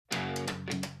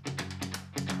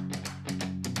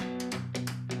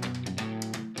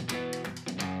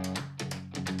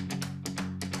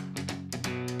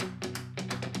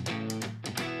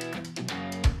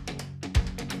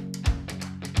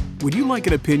Would you like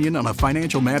an opinion on a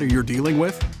financial matter you're dealing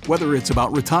with? Whether it's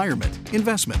about retirement,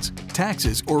 investments,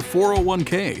 taxes, or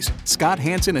 401ks, Scott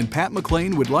Hanson and Pat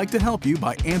McClain would like to help you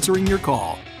by answering your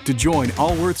call. To join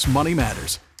Allworth's Money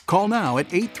Matters, call now at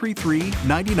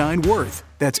 833-99-WORTH.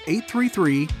 That's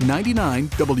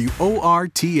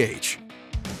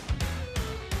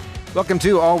 833-99-WORTH. Welcome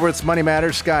to Allworth's Money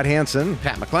Matters. Scott Hanson.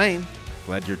 Pat McClain.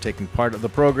 Glad you're taking part of the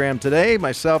program today.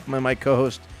 Myself and my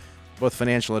co-host, both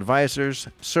financial advisors,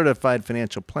 certified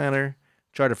financial planner,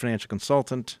 chartered financial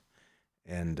consultant,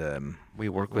 and we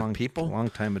work with people.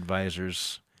 Long-time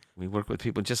advisors. We work with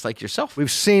people just like yourself.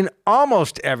 We've seen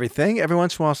almost everything. Every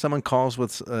once in a while, someone calls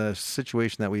with a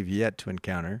situation that we've yet to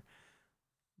encounter,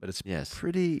 but it's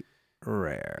pretty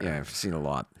rare. Yeah, I've seen a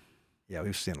lot. Yeah,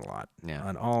 we've seen a lot. Yeah,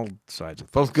 on all sides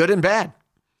of both good and bad.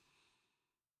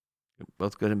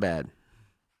 Both good and bad.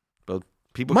 Both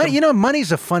people. Money,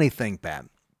 money's a funny thing, Pat,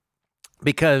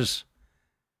 because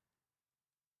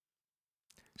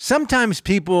sometimes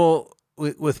people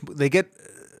they get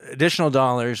additional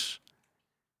dollars.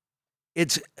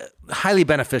 It's highly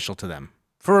beneficial to them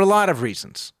for a lot of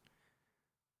reasons.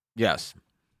 Yes.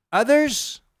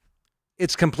 Others,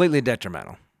 it's completely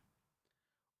detrimental.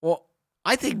 Well,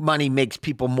 I think money makes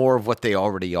people more of what they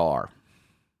already are.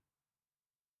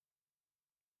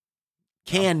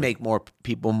 Can make more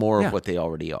people more of what they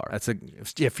already are.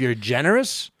 If you're a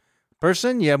generous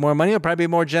person, you have more money, you'll probably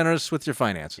be more generous with your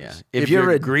finances. Yeah. If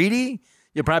you're greedy,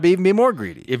 you'll probably even be more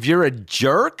greedy. If you're a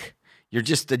jerk, you're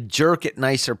just a jerk at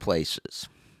nicer places.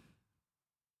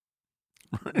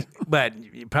 But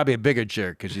you're probably a bigger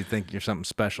jerk because you think you're something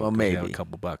special. Well, maybe. You have a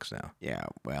couple bucks now. Yeah,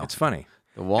 well. It's funny.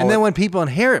 The and then when people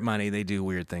inherit money, they do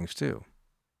weird things too.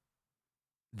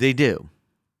 They do.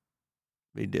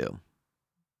 They do.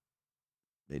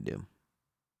 They do.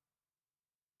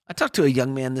 I talked to a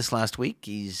young man this last week.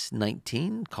 He's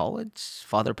 19, college.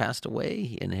 Father passed away.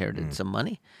 He inherited some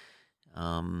money.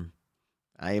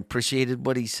 I appreciated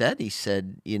what he said. He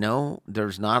said,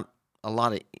 there's not a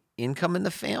lot of income in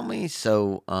the family,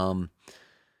 so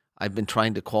I've been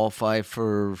trying to qualify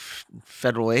for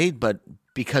federal aid, but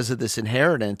because of this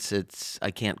inheritance,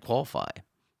 I can't qualify.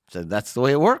 So that's the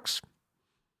way it works.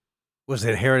 Was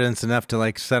the inheritance enough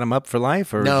to set him up for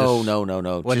life? Or No.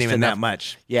 Wasn't just even enough, that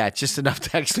much. Yeah, it's just enough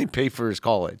to actually pay for his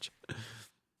college.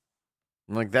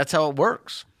 That's how it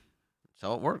works. That's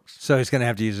how it works. So he's going to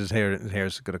have to use his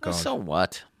inheritance to go to college. So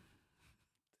what?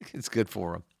 It's good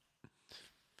for him.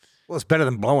 Well, it's better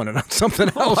than blowing it on something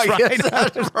else, I right? guess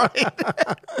that's right.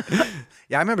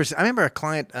 Yeah, I remember a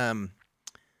client.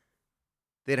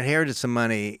 They'd inherited some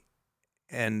money,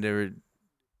 and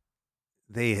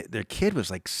their kid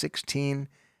was 16.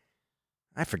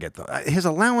 I forget though. His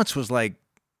allowance was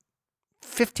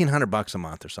 $1,500 a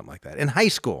month or something like that in high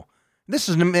school. This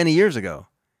is many years ago,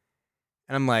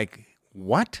 and I'm like,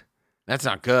 what? That's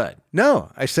not good.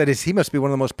 No, I said he must be one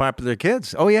of the most popular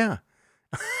kids. Oh yeah.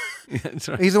 That's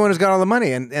right. He's the one who's got all the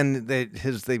money, and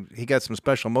he got some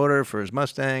special motor for his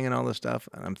Mustang and all this stuff.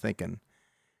 And I'm thinking,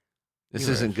 this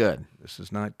isn't good. This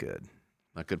is not good.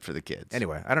 Not good for the kids.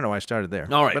 Anyway, I don't know why I started there.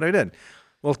 All right, but I did.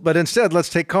 Well, but instead, let's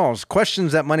take calls.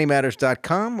 Questions at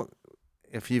moneymatters.com.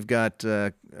 If you've got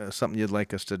something you'd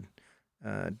like us to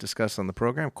discuss on the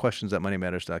program, questions at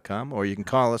moneymatters.com, or you can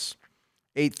call us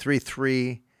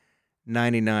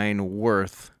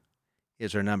 833-99-WORTH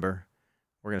is our number.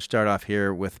 We're going to start off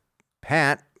here with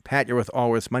Pat. Pat, you're with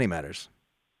Allworth's Money Matters.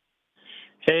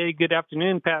 Hey, good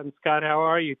afternoon, Pat and Scott. How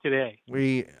are you today?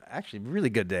 Really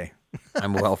good day.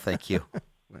 I'm well, thank you.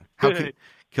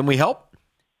 Can we help?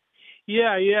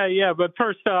 Yeah. But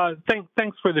first,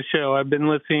 thanks for the show. I've been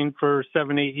listening for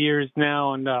 7-8 years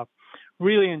now, and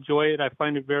really enjoy it. I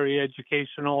find it very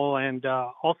educational and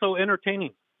also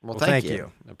entertaining. Well, thank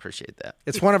you. I appreciate that.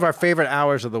 It's one of our favorite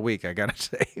hours of the week, I got to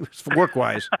say,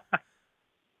 work-wise.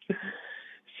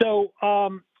 So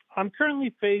I'm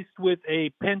currently faced with a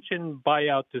pension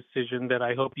buyout decision that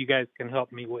I hope you guys can help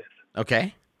me with.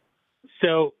 Okay.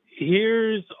 So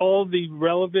here's all the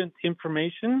relevant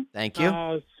information. Thank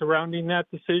you. Surrounding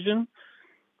that decision.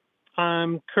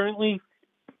 I'm currently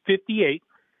 58,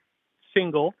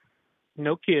 single,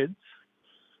 no kids.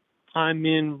 I'm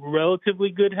in relatively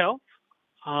good health,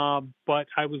 but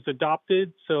I was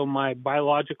adopted, so my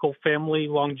biological family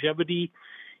longevity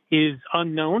is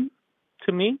unknown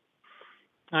to me.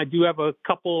 I do have a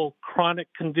couple chronic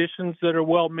conditions that are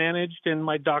well managed, and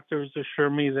my doctors assure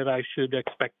me that I should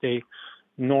expect a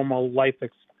normal life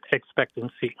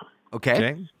expectancy.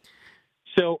 Okay.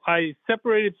 So I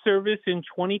separated service in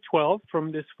 2012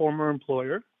 from this former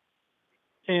employer,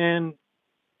 and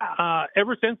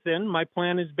Ever since then, my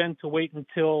plan has been to wait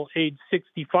until age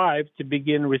 65 to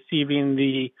begin receiving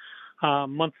the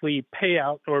monthly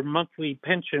payout or monthly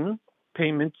pension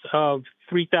payments of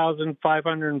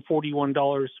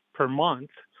 $3,541 per month.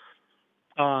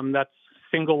 That's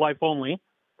single life only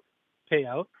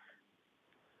payout.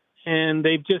 And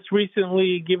they've just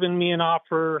recently given me an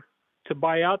offer to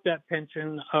buy out that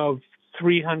pension of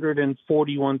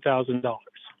 $341,000.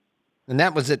 And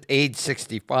that was at age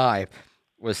 65,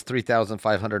 was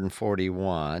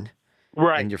 3,541.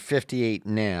 Right. And you're 58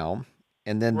 now.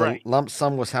 And then the Right. lump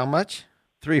sum was how much?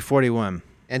 341.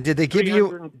 And did they give you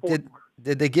 341.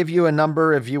 did they give you a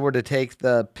number if you were to take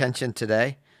the pension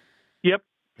today? Yep.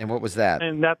 And what was that?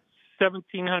 And that's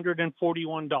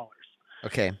 $1,741.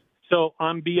 Okay. So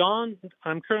I'm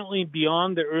currently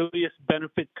beyond the earliest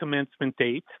benefit commencement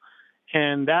date,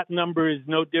 and that number is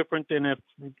no different than if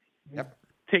Yep.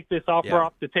 take this offer Yeah.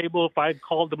 off the table. If I'd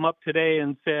called them up today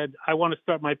and said I want to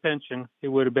start my pension, it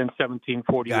would have been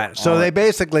 $1,741. Got it. So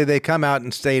they come out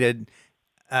and stated,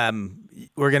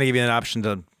 we're going to give you an option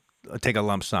to take a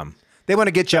lump sum. They want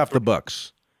to get you off the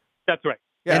books. That's right.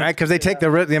 Yeah, right. Because they take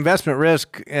the investment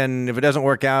risk, and if it doesn't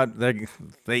work out, they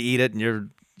eat it, and you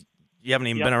haven't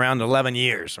even been around 11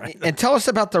 years, right? And tell us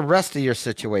about the rest of your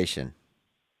situation.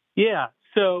 Yeah.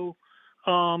 So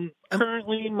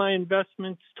currently my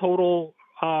investments total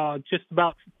just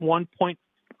about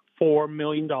 $1.4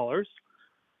 million,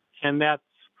 and that's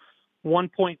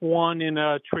 1.1 in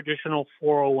a traditional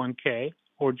 401k,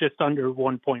 or just under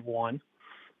 1.1.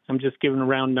 I'm just giving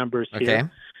round numbers here. Okay.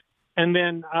 And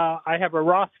then I have a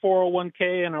Roth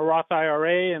 401k and a Roth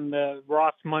IRA, and the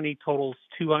Roth money totals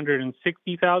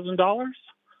 $260,000.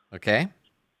 Okay.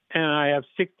 And I have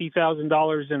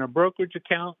 $60,000 in a brokerage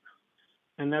account,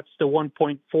 and that's the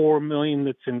 $1.4 million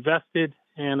that's invested.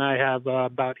 And I have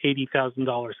about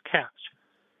 $80,000 cash.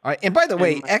 All right. And by the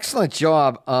way, excellent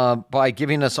job by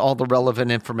giving us all the relevant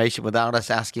information without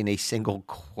us asking a single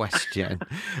question.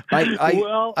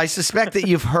 I suspect that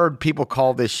you've heard people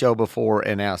call this show before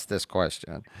and ask this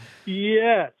question.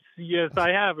 Yes, I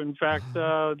have. In fact,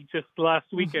 just last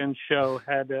weekend's show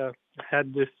had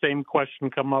this same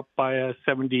question come up by a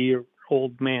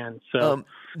 70-year-old man. So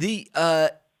the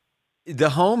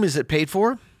home, is it paid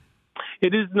for?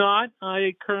 It is not.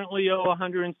 I currently owe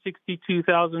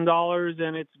 $162,000,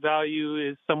 and its value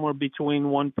is somewhere between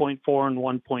 1.4 and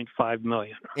 1.5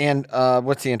 million. And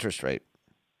what's the interest rate?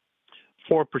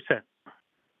 4%.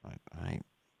 I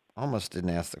almost didn't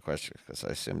ask the question because I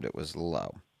assumed it was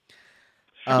low.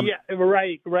 Yeah,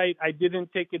 right. I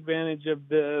didn't take advantage of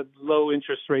the low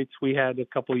interest rates we had a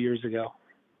couple of years ago.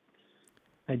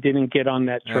 I didn't get on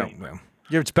that train. Oh, well.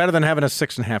 It's better than having a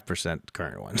 6.5%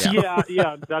 current one. So.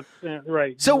 Yeah, that's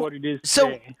right. So, what it is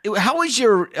today. How is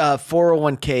your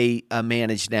 401k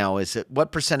managed now? Is it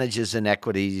what percentages in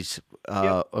equities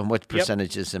and what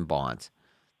percentages in bonds?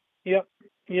 Yep.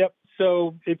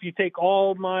 So if you take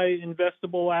all my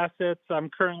investable assets, I'm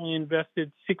currently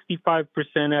invested 65%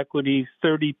 equities,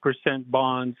 30%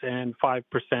 bonds, and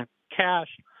 5% cash.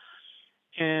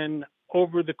 And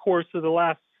over the course of the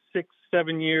last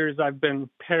 6-7 years, I've been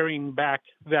paring back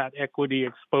that equity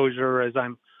exposure as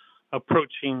I'm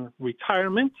approaching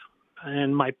retirement.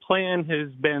 And my plan has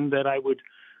been that I would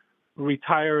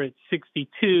retire at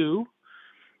 62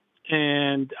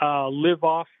 and live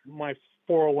off my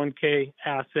 401k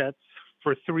assets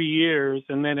for 3 years.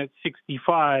 And then at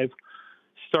 65,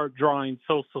 start drawing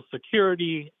Social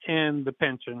Security and the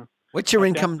pension. What's your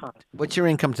income? What's your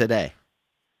income today?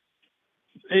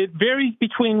 It varies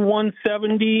between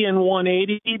 170 and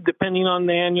 180, depending on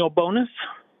the annual bonus.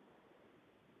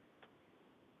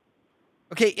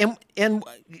 Okay, and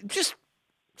just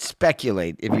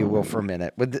speculate, if you will, for a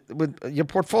minute. With your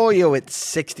portfolio at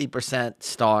 60%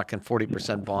 stock and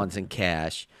 40% bonds and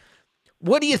cash,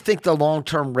 what do you think the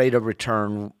long-term rate of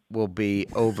return will be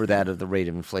over that of the rate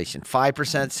of inflation? 5%,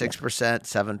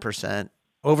 6%, 7%?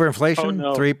 Over inflation? Oh,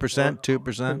 no. 3%,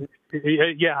 2%?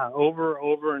 Yeah,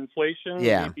 over inflation.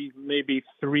 Yeah. maybe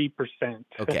 3%.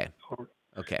 Okay.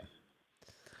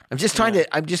 I'm just trying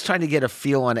to get a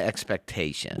feel on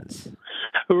expectations.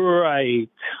 Right.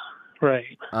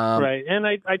 Right. Um, And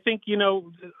I think,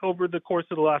 over the course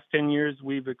of the last 10 years,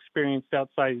 we've experienced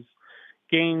outsized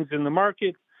gains in the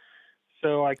market.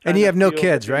 So And you have no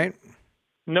kids, right?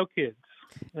 No kids.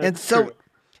 That's and so true.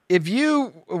 if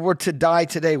you were to die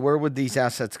today, where would these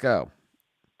assets go?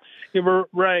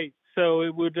 Right. So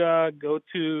it would go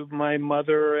to my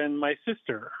mother and my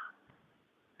sister.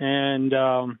 And,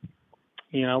 the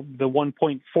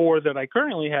 1.4 that I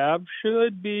currently have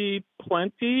should be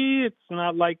plenty. It's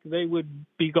not like they would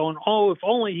be going, oh, if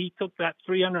only he took that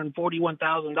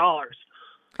 $341,000.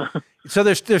 So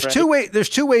there's Right.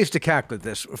 two ways to calculate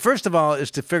this. First of all, is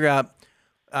to figure out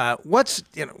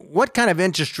what kind of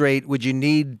interest rate would you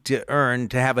need to earn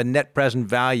to have a net present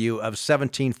value of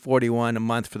 $17.41 a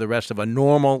month for the rest of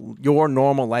your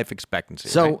normal life expectancy.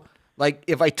 So, right? like,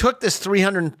 if I took this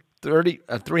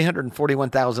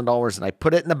 $341,000 and I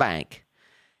put it in the bank,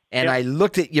 and Yep. I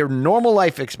looked at your normal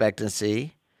life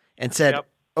expectancy and said, Yep.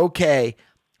 okay,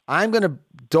 I'm going to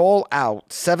dole out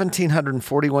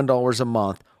 $1,741 a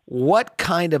month. What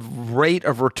kind of rate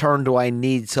of return do I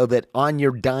need so that on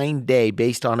your dying day,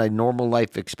 based on a normal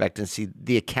life expectancy,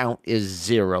 the account is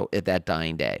zero at that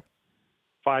dying day?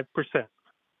 5%.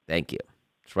 Thank you.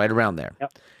 It's right around there.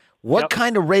 Yep. What Yep.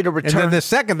 kind of rate of And return? then the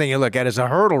second thing you look at is a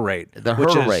hurdle rate. The which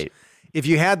hurdle is, rate. If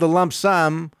you had the lump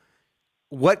sum,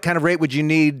 what kind of rate would you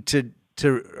need to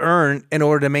earn in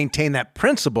order to maintain that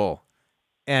principal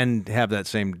and have that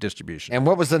same distribution? And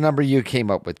what was the number you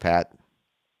came up with, Pat?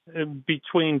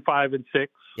 Between 5 and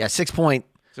 6. Yeah, 6.1.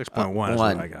 6.1 is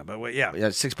what I got. But yeah. Yeah,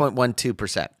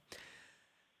 6.12%.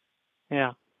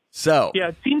 Yeah. So Yeah,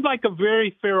 it seems like a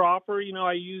very fair offer. You know,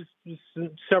 I used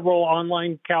several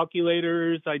online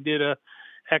calculators. I did a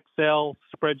Excel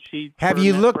spreadsheet. Have for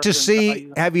you net looked to present see?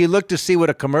 value. Have you looked to see what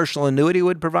a commercial annuity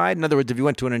would provide? In other words, if you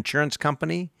went to an insurance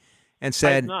company and I've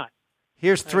said, not.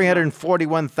 "Here's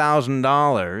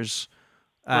 $341,000,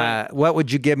 Right. what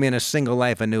would you give me in a single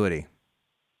life annuity?"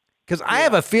 Because I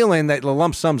have a feeling that the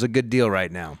lump sum's a good deal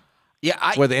right now,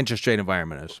 yeah, where the interest rate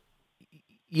environment is.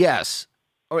 yes.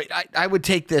 All right, I would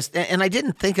take this, and I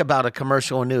didn't think about a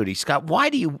commercial annuity, Scott. Why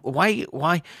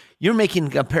you're making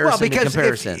comparison to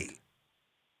comparison?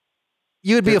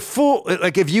 You would be a fool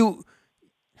like if you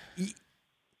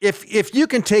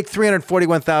can take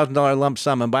 $341,000 lump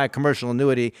sum and buy a commercial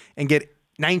annuity and get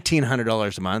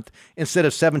 $1,900 a month instead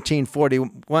of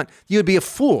 $1,741, you'd be a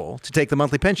fool to take the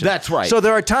monthly pension. That's right. So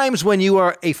there are times when you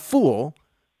are a fool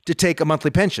to take a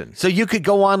monthly pension. So you could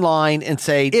go online and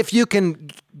say, If you can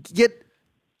get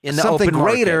in the something open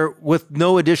market, greater with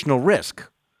no additional risk,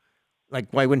 like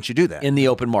why wouldn't you do that? in the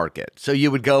open market. So you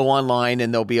would go online,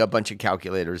 and there'll be a bunch of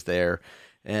calculators there,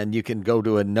 and you can go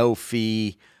to a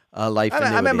no-fee life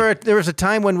annuity. I remember there was a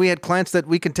time when we had clients that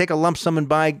we could take a lump sum and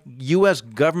buy U.S.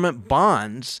 government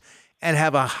bonds and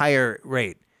have a higher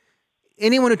rate.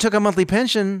 Anyone who took a monthly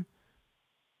pension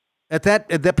at that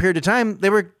period of time, they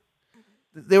were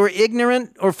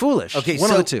ignorant or foolish. Okay, one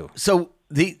so, of the two. So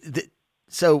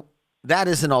so that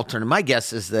is an alternative. My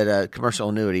guess is that a commercial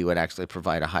annuity would actually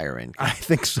provide a higher income. I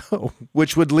think so,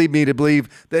 which would lead me to believe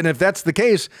that if that's the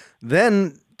case,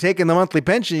 then taking the monthly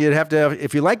pension, you'd have to,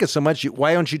 if you like it so much,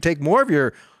 why don't you take more of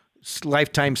your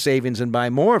lifetime savings and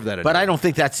buy more of that? But I don't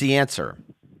think that's the answer.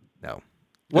 No.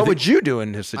 What would you do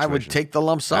in this situation? I would take the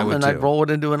lump I sum would and too. I'd roll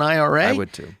it into an IRA. I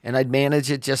would too. And I'd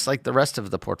manage it just like the rest of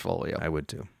the portfolio. I would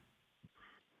too.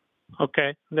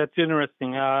 Okay, that's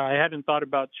interesting. I hadn't thought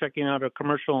about checking out a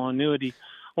commercial annuity.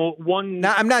 Well,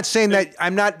 Now, I'm not saying that.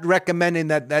 I'm not recommending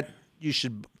that you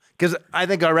should, because I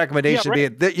think our recommendation Yeah,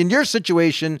 would be that in your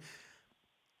situation,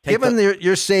 Take given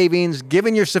your savings,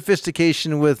 given your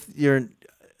sophistication with your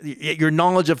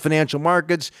knowledge of financial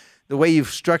markets, the way you've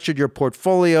structured your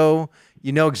portfolio,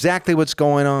 you know exactly what's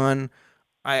going on.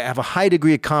 I have a high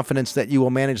degree of confidence that you will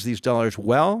manage these dollars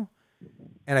well.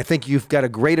 And I think you've got a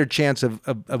greater chance of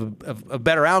a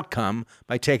better outcome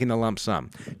by taking the lump sum.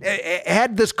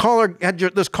 Had this call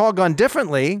gone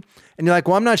differently, and you're like,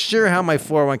 well, I'm not sure how my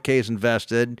 401k is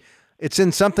invested. It's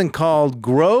in something called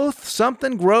growth.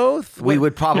 We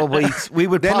would probably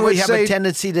Then we'd have say, a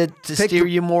tendency to take steer the-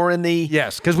 you more in the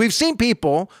Yes, because we've seen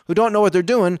people who don't know what they're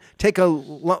doing take a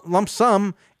lump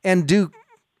sum and do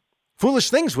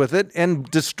foolish things with it and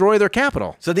destroy their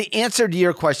capital. So the answer to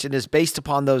your question is based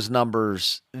upon those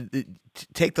numbers.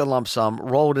 Take the lump sum,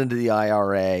 roll it into the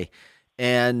IRA,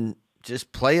 and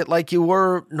just play it like you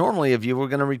were normally. If you were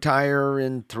going to retire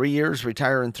in 3 years,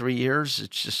 retire in 3 years.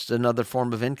 It's just another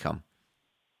form of income.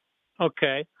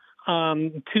 Okay.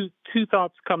 Two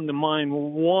thoughts come to mind.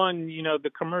 One,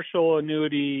 the commercial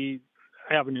annuity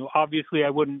avenue. Obviously, I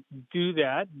wouldn't do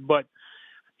that, but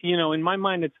in my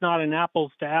mind, it's not an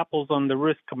apples to apples on the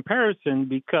risk comparison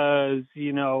because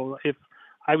if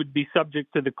I would be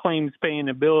subject to the claims paying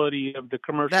ability of the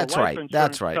commercial That's life right. insurance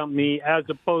That's right. company as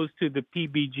opposed to the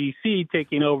PBGC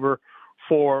taking over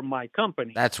for my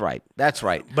company. That's right. That's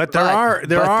right. But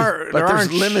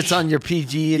there's limits on your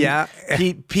PG and Yeah.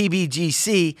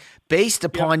 PBGC based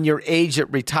upon your age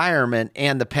at retirement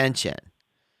and the pension.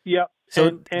 Yep.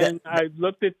 So and I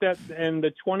looked at that, and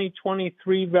the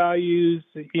 2023 values.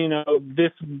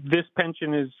 This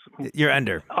pension is You're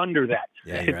under. under that.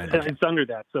 Yeah, you're under. It's under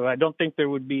that. So I don't think there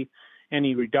would be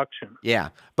any reduction. Yeah,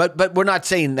 but we're not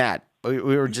saying that. We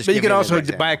were just. But you can giving also an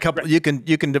example. buy a couple. You can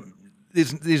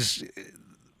these.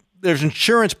 There's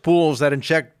insurance pools that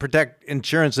protect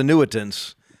insurance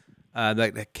annuitants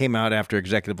that came out after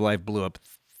Executive Life blew up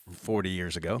 40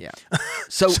 years ago. Yeah.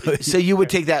 So you would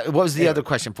take that. What was the other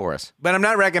question for us? But I'm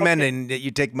not recommending that you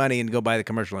take money and go buy the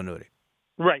commercial annuity.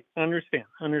 Right. Understand.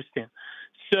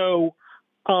 So,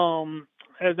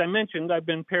 as I mentioned, I've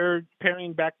been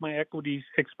paring back my equities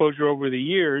exposure over the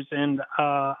years, and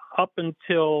up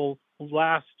until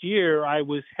last year, I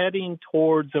was heading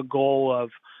towards a goal of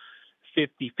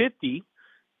 50-50.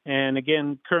 And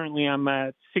again, currently I'm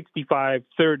at 65,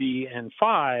 30, and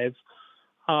 5.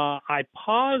 I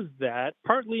paused that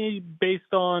partly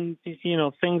based on,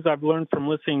 things I've learned from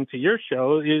listening to your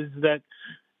show, is that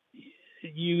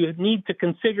you need to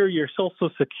consider your Social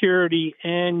Security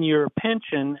and your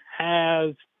pension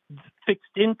as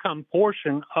fixed income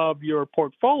portion of your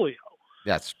portfolio.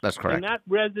 That's correct. And that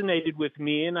resonated with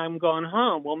me, and I'm going,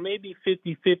 well, maybe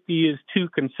 50-50 is too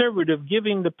conservative,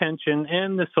 giving the pension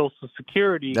and the Social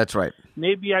Security. That's right.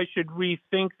 Maybe I should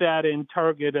rethink that and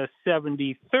target a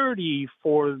 70-30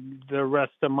 for the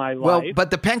rest of my life. Well,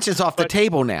 but the pension's off the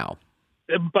table now.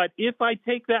 But if I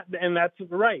take that, and that's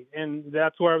right, and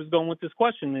that's where I was going with this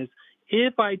question, is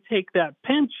if I take that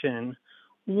pension,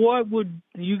 what would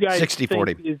you guys 60-40.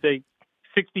 think is a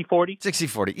 60-40?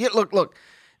 60-40. Yeah, look.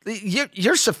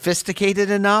 You're sophisticated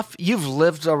enough. You've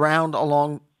lived around a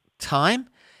long time.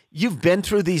 You've been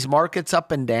through these markets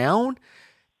up and down.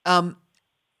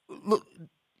 Look,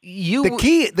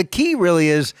 the key really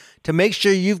is to make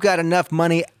sure you've got enough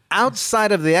money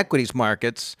outside of the equities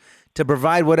markets to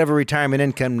provide whatever retirement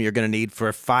income you're going to need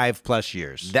for 5+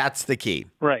 years. That's the key.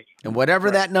 Right. And whatever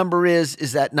that number is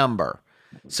that number.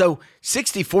 So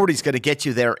 60-40 is going to get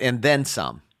you there and then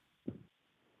some.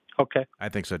 Okay. I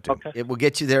think so too. Okay. It will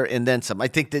get you there and then some. I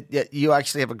think that you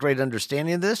actually have a great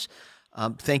understanding of this.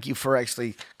 Thank you for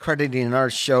actually crediting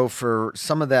our show for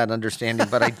some of that understanding,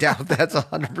 but I doubt that's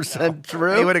 100%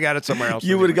 true. You would have got it somewhere else.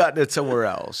 You would have gotten it somewhere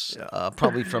else,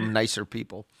 probably from nicer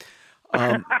people.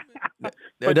 But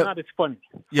not as funny.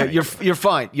 Yeah, you're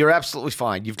fine. You're absolutely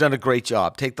fine. You've done a great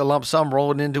job. Take the lump sum,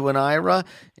 roll it into an IRA,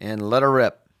 and let her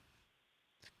rip.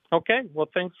 Okay. Well,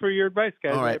 thanks for your advice,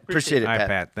 guys. All right. I Appreciate it, All right, Pat.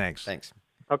 Pat. Thanks. Thanks.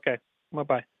 Okay.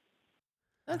 Bye-bye.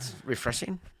 That's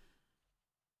refreshing.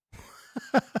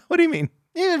 What do you mean?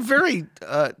 Yeah, very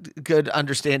good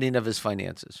understanding of his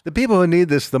finances. The people who need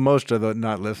this the most are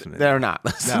not listening. They're not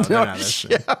listening. No, they're not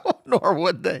listening. Nor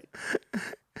would they.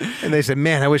 And they said,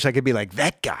 man, I wish I could be like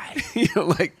that guy. You're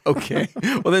like, okay.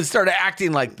 Well, then start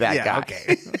acting like that guy.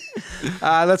 Okay.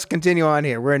 Let's continue on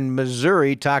here. We're in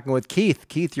Missouri talking with Keith.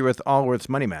 Keith, you're with Allworth's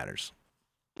Money Matters.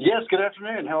 Yes, good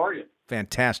afternoon. How are you?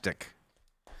 Fantastic.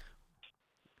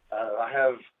 I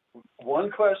have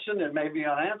one question. It may be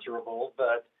unanswerable,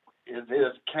 but it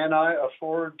is, can I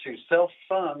afford to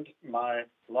self-fund my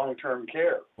long-term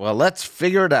care? Well, let's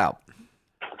figure it out.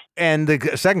 And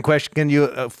the second question, can you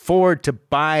afford to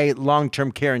buy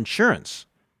long-term care insurance?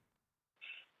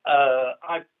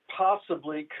 I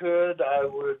possibly could. I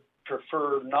would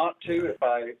prefer not to if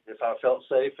I felt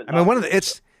safe. And I mean,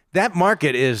 that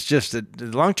market is just the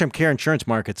long-term care insurance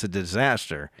market's a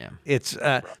disaster. Yeah. It's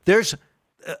there's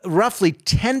roughly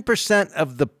 10%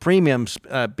 of the premiums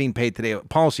being paid today,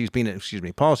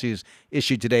 policies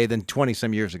issued today than 20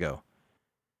 some years ago.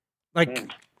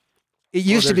 Like it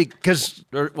used to be, because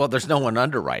there's no one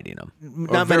underwriting them.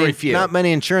 Not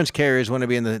many insurance carriers want to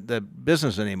be in the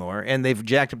business anymore, and they've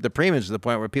jacked up the premiums to the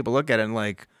point where people look at it and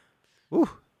like, ooh.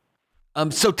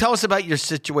 So tell us about your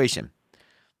situation.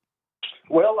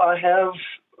 Well, I have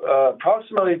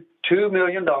approximately $2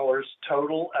 million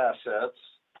total assets.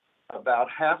 About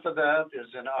half of that is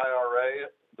in IRA.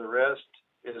 The rest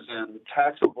is in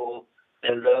taxable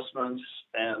investments,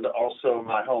 and also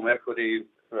my home equity.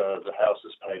 The house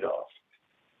is paid off.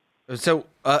 So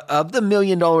of the $1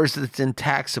 million that's in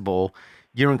taxable,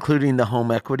 you're including the home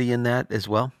equity in that as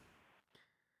well?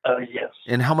 Yes.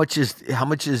 And how much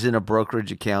is in a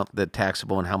brokerage account that's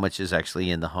taxable, and how much is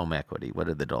actually in the home equity? What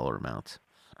are the dollar amounts?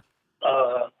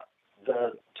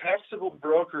 The taxable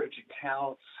brokerage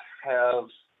accounts have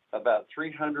about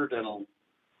 $312,000.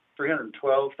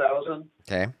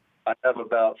 Okay. I have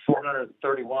about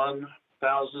 $431,000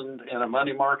 in a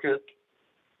money market.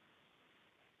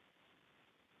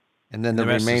 And then the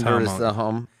remainder is the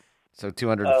home. So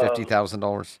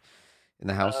 $250,000 in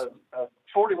the house.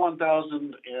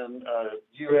 $41,000 in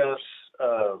U.S.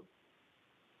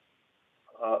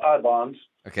 I bonds.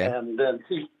 Okay. And then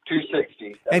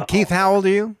 $260,000. And Keith, how old are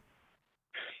you?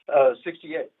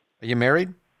 68. Are you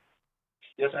married?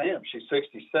 Yes, I am. She's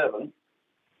 67.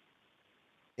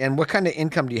 And what kind of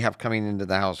income do you have coming into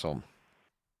the household?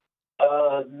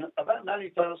 About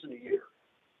 $90,000 a year,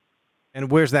 And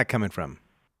where's that coming from?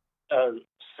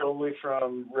 solely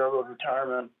from railroad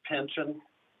retirement pension.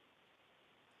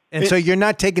 And so you're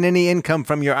not taking any income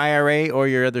from your IRA or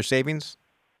your other savings?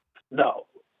 No,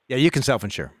 Yeah, you can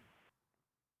self-insure.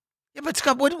 Yeah, but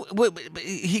Scott, what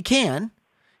he can.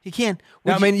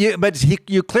 No, I mean,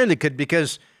 you clearly could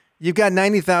because you've got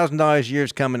 $90,000 a year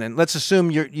coming in. Let's assume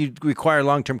you require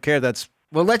long-term care. That's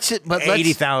let's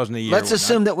 $80,000 a year. Let's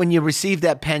assume that when you received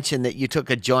that pension, that you took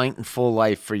a joint and full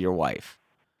life for your wife.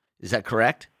 Is that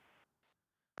correct?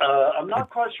 I'm not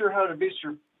quite sure how to be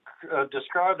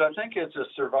described. I think it's a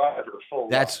survivor full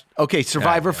life. That's okay.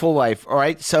 Survivor full life. All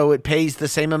right. So it pays the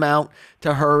same amount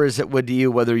to her as it would to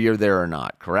you, whether you're there or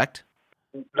not. Correct?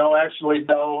 No, actually,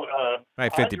 no.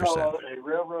 Right, I 50%. draw a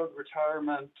railroad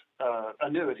retirement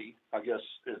annuity. I guess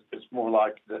it's more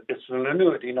like it's an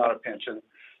annuity, not a pension.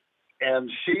 And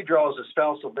she draws a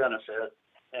spousal benefit.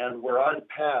 And where I'd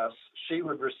pass, she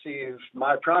would receive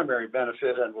my primary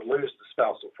benefit and would lose the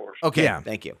spousal portion. Okay. Yeah.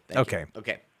 Thank you. Okay.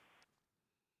 Okay.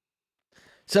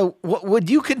 So, would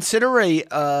you consider an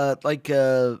asset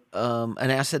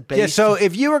based? Yeah, so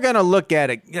if you were going to look at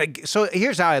it, so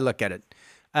here's how I look at it.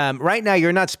 Right now,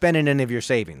 you're not spending any of your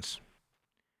savings.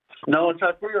 No, in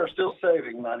fact, we are still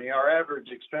saving money. Our average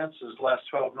expenses last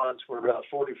 12 months were about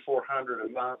 $4,400 a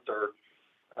month, or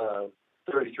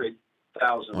 $33,000.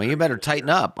 Well, you better tighten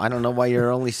up. I don't know why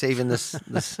you're only saving this.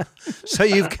 So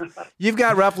you've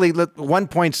got roughly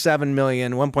 1.7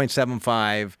 million,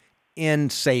 1.75 in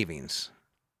savings.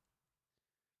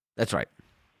 That's right.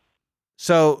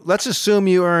 So let's assume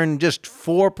you earn just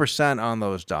 4% on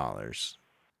those dollars.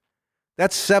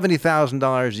 That's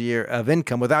 $70,000 a year of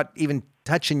income without even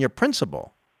touching your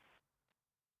principal,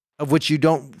 of which you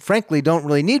frankly don't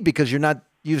really need because you're not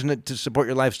using it to support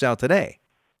your lifestyle today.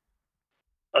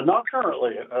 Not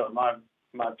currently. My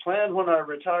plan when I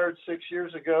retired 6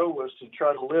 years ago was to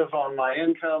try to live on my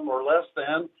income or less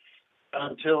than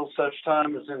until such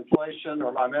time as inflation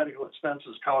or my medical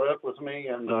expenses caught up with me,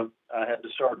 and I had to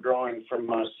start drawing from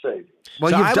my savings.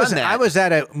 Well, So you've done that. I was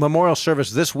at a memorial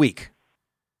service this week.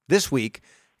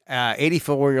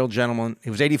 84-year-old gentleman. He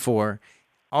was 84,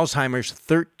 Alzheimer's,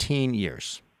 13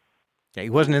 years. Okay, he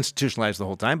wasn't institutionalized the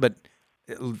whole time, but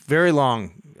very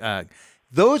long.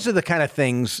 Those are the kind of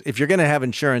things, if you're going to have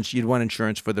insurance, you'd want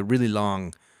insurance for the really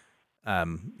long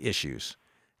issues.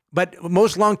 But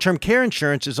most long-term care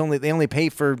insurance is they only pay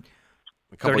for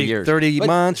a couple 30, years. 30 But-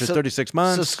 months or 36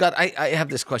 months. So, Scott, I have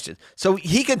this question. So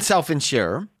he can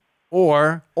self-insure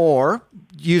or or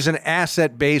use an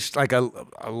asset-based, like a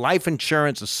life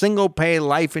insurance, a single-pay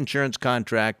life insurance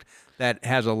contract that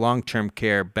has a long-term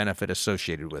care benefit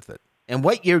associated with it. and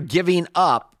what you're giving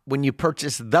up when you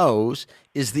purchase those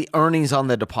is the earnings on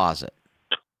the deposit.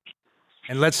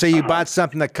 And let's say you bought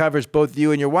something that covers both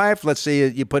you and your wife. Let's say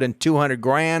you put in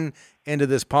 $200,000 into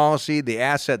this policy. The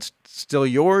asset's still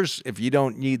yours. If you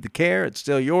don't need the care, it's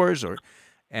still yours.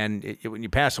 When you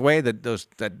pass away, those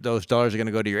dollars are going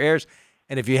to go to your heirs.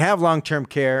 And if you have long-term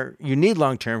care, you need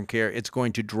long-term care. It's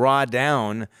going to draw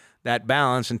down that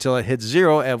balance until it hits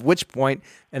zero. At which point,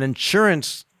 an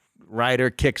insurance rider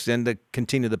kicks in to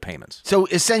continue the payments. So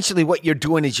essentially, what you're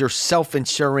doing is you're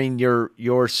self-insuring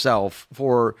yourself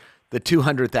for the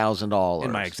 $200,000.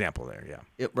 In my example there,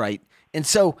 yeah. Right. And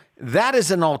so that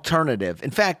is an alternative.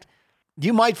 In fact,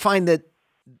 you might find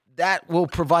that will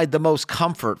provide the most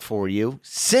comfort for you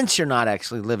since you're not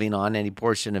actually living on any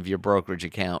portion of your brokerage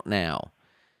account now.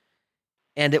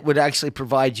 And it would actually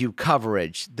provide you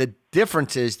coverage. The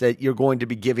difference is that you're going to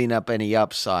be giving up any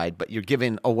upside, but you're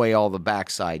giving away all the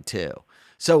backside too.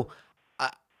 So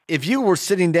if you were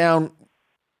sitting down,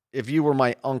 if you were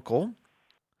my uncle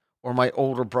or my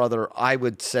older brother, I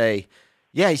would say,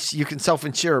 yes, you can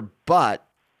self-insure, but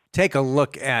take a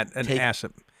look at an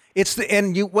asset. You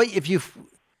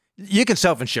can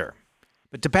self-insure,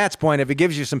 but to Pat's point, if it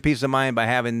gives you some peace of mind by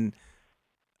having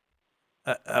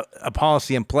a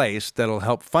policy in place that'll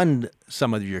help fund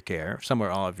some of your care, some or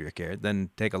all of your care,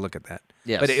 then take a look at that.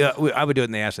 Yes. But I would do it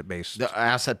in the asset-based. The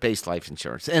asset-based life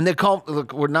insurance. And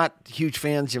look, we're not huge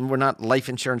fans and we're not life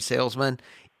insurance salesmen.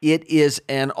 It is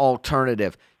an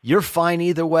alternative. You're fine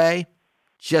either way.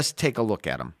 Just take a look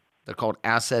at them. They're called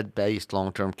asset-based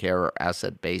long-term care or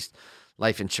asset-based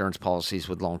life insurance policies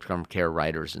with long-term care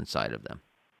riders inside of them.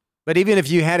 But even if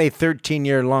you had a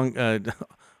 13-year long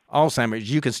Alzheimer's,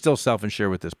 you can still self-insure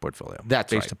with this portfolio. That's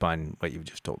based right. upon what you've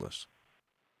just told us.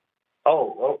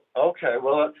 Oh, okay.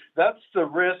 Well, that's the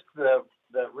risk that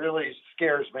really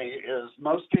scares me is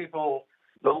most people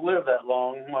don't live that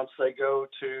long once they go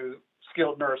to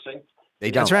skilled nursing.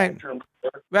 They don't. That's right. Long-term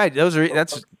care. Right.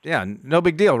 That's no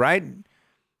big deal, right?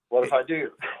 What if I do?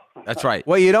 That's right.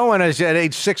 What you don't want is at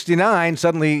age 69,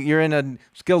 suddenly you're in a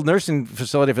skilled nursing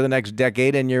facility for the next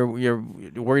decade, and you're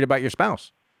worried about your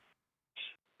spouse.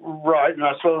 Right, and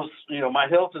I suppose my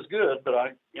health is good, but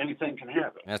anything can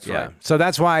happen. That's right. So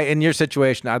that's why in your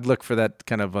situation, I'd look for that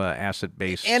kind of asset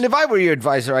base. And if I were your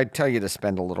advisor, I'd tell you to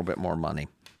spend a little bit more money.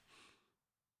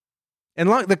 And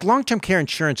long-term care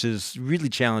insurance is really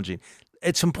challenging.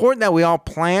 It's important that we all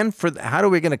plan for how are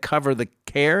we going to cover the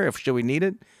care should we need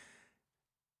it.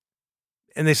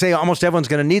 And they say almost everyone's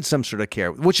going to need some sort of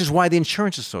care, which is why the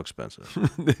insurance is so expensive.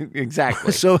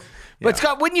 Exactly. But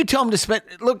Scott, wouldn't you tell them to spend?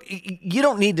 Look, you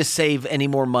don't need to save any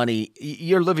more money.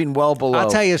 You're living well below. I'll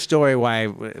tell you a story why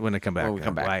when I come back. When we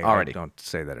come back. Why Alrighty. I don't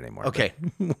say that anymore. Okay.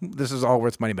 This is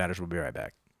Allworth Money Matters. We'll be right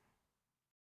back.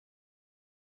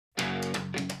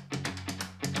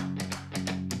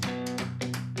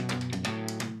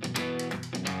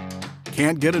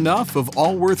 Can't get enough of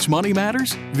Allworth's Money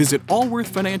Matters? Visit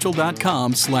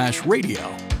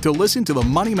allworthfinancial.com/radio to listen to the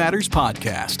Money Matters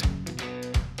podcast.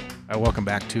 Welcome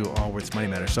back to Allworth's Money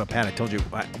Matters. So, Pat, I told you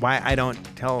why I don't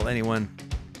tell anyone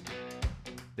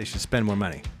they should spend more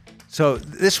money. So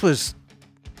this was...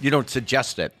 You don't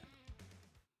suggest it.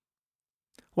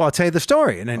 Well, I'll tell you the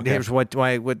story, and then Okay. here's what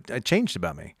changed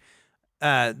about me.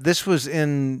 This was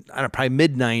in, I don't know, probably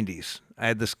mid-'90s. I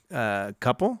had this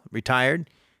couple, retired.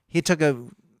 He took a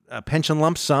pension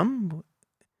lump sum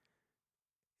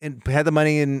and had the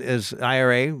money in his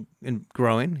IRA and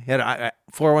growing. He had a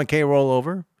 401k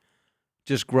rollover,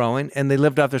 just growing, and they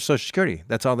lived off their Social Security.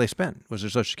 That's all they spent was their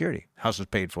Social Security. House was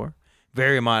paid for.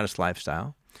 Very modest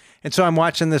lifestyle. And so I'm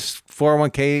watching this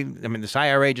 401k, this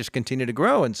IRA just continue to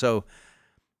grow. And so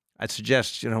I'd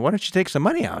suggest, why don't you take some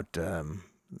money out,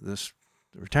 this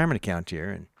retirement account here.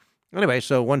 And anyway,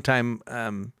 so one time,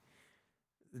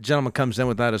 the gentleman comes in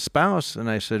without a spouse, and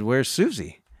I said, "Where's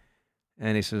Susie?"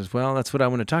 And he says, "Well, that's what I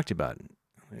want to talk to you about."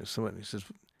 So he says,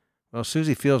 "Well,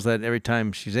 Susie feels that every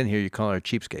time she's in here, you call her a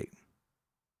cheapskate."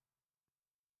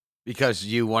 Because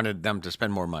you wanted them to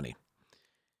spend more money.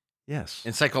 Yes.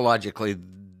 And psychologically,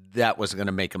 that was going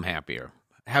to make them happier.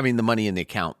 Having the money in the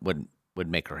account would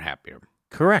make her happier.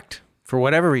 Correct. For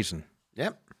whatever reason.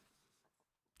 Yep.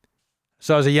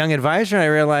 So as a young advisor, I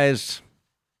realized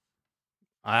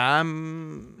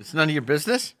It's none of your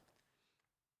business?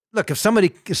 look, if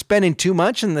somebody is spending too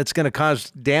much and that's going to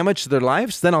cause damage to their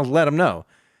lives, then I'll let them know.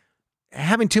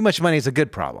 Having too much money is a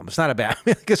good problem. It's not a bad.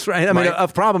 Right? I mean, Right.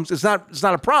 of problems, it's not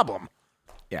a problem.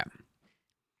 Yeah.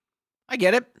 I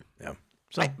get it. Yeah.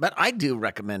 So But I do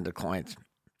recommend to clients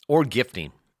or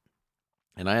gifting.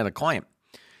 And I had a client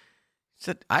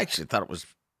said, I actually thought it was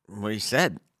what he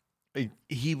said.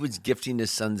 He was gifting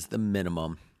his sons the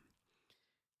minimum.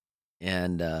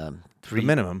 And the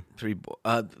minimum, the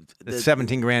it's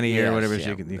 17 grand a year, yes, whatever. Yeah,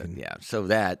 You can. yeah. So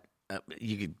that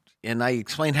you could, and I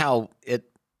explained how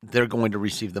they're going to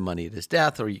receive the money at his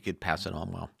death, or you could pass it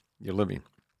on while you're living.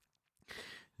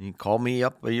 And he called me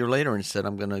up a year later and said,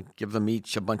 "I'm going to give them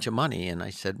each a bunch of money." And I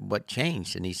said, "What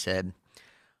changed?" And he said,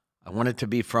 "I want it to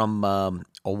be from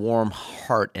a warm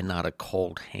heart and not a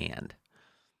cold hand."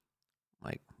 I'm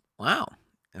like, wow.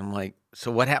 And I'm like, so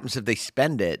what happens if they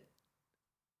spend it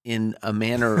in a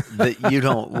manner that you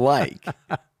don't like?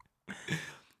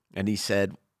 And he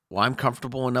said, well, I'm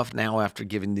comfortable enough now after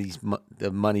giving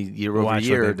the money year over Watch what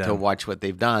year they've to done. watch what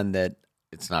they've done that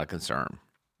it's not a concern.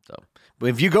 So, but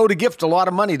if you go to gift a lot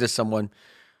of money to someone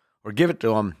or give it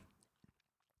to them,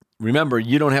 remember,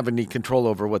 you don't have any control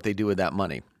over what they do with that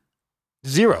money.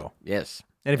 Zero. Yes,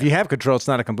 And if you have control, it's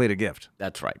not a completed gift.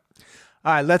 that's right.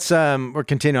 All right, let's we're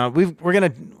continuing on. We're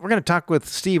gonna talk with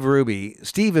Steve Ruby.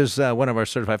 Steve is one of our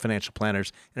certified financial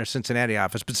planners in our Cincinnati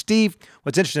office. But Steve,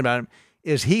 what's interesting about him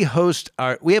is he hosts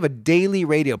we have a daily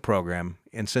radio program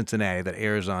in Cincinnati that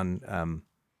airs on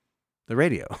the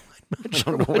radio. I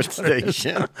don't know what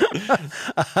station.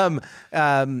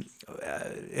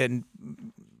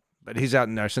 But he's out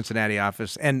in our Cincinnati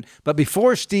office. But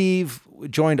before Steve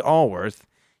joined Allworth,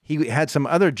 he had some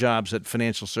other jobs at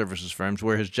financial services firms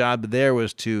where his job there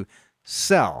was to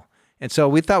sell. And so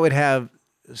we thought we'd have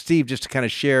Steve just to kind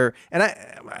of share. And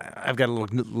I've got a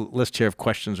little list here of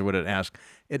questions or what it asks.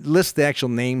 It lists the actual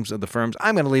names of the firms.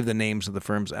 I'm going to leave the names of the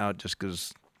firms out just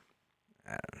because.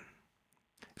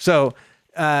 So,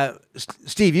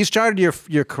 Steve, you started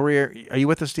your career. Are you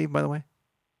with us, Steve, by the way?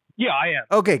 Yeah, I am.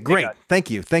 Okay, great. guys.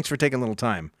 Thank you. Thanks for taking a little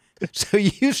time. So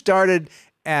you started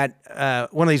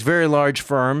at one of these very large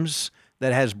firms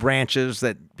that has branches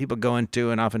that people go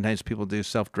into, and oftentimes people do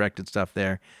self-directed stuff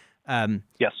there.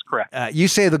 Yes, correct. You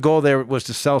say the goal there was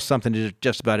to sell something to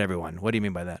just about everyone. What do you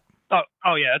mean by that?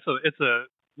 Oh yeah, it's a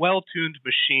well-tuned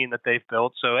machine that they've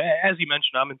built. So as you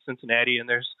mentioned, I'm in Cincinnati, and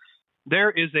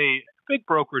there is a big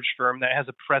brokerage firm that has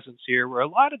a presence here where a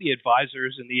lot of the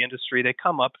advisors in the industry, they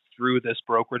come up through this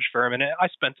brokerage firm. And I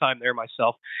spent time there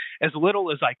myself, as little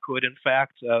as I could, in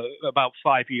fact, about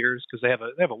 5 years, because they have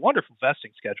a wonderful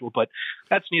vesting schedule, but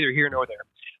that's neither here nor there.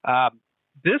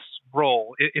 This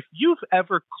role, if you've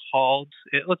ever called,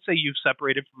 let's say you've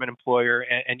separated from an employer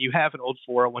and you have an old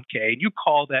 401k and you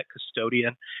call that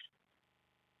custodian,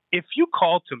 if you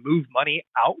call to move money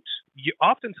out,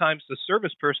 oftentimes the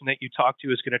service person that you talk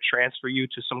to is going to transfer you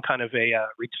to some kind of a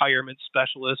retirement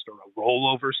specialist or a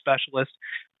rollover specialist.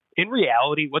 In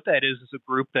reality, what that is a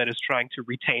group that is trying to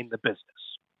retain the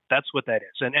business. That's what that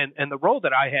is. And the role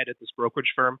that I had at this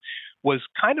brokerage firm was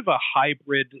kind of a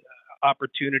hybrid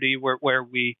opportunity where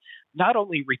we not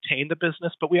only retained the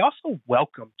business, but we also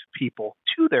welcomed people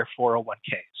to their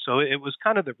 401k. So it was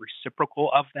kind of the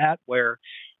reciprocal of that, where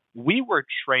we were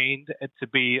trained to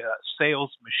be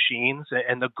sales machines,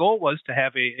 and the goal was to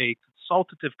have a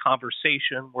consultative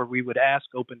conversation where we would ask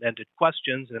open-ended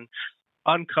questions and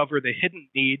uncover the hidden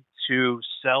need to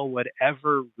sell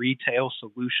whatever retail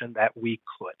solution that we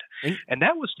could. And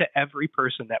that was to every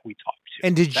person that we talked to.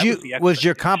 And was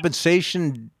your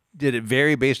compensation, did it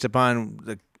vary based upon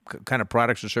the kind of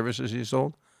products or services you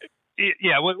sold?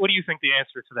 Yeah. What do you think the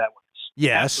answer to that was?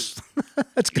 Yes.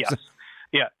 That's good. Yes.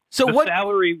 Yeah. So the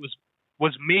salary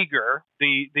was meager.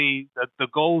 The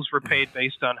goals were paid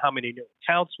based on how many new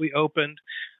accounts we opened,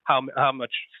 how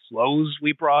much flows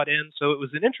we brought in. So it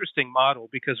was an interesting model,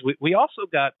 because we also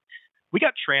got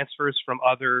transfers from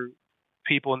other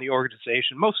people in the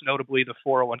organization, most notably the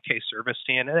 401k service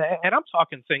team. And I'm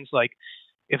talking things like,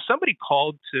 if somebody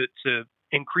called to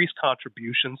increase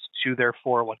contributions to their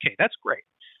 401k, that's great.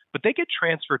 But they get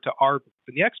transferred to our group.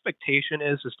 And the expectation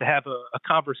is to have a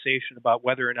conversation about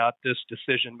whether or not this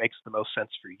decision makes the most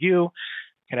sense for you.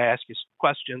 Can I ask you some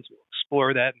questions? We'll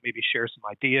explore that and maybe share some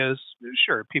ideas.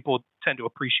 Sure, people tend to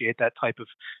appreciate that type of,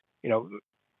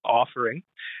 offering.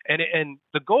 And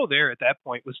the goal there at that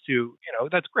point was to,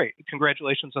 that's great.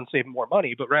 Congratulations on saving more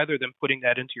money. But rather than putting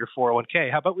that into your 401k,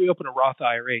 how about we open a Roth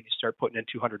IRA and you start putting in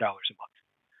 $200 a month?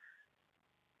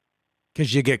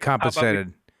 Because you get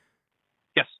compensated.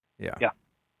 Yes. Yeah.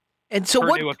 And so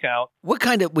new account. What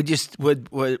kind of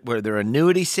were there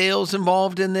annuity sales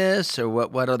involved in this, or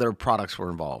what other products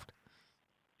were involved?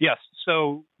 Yes.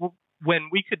 So when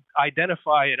we could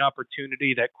identify an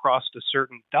opportunity that crossed a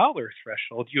certain dollar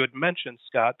threshold, you had mentioned,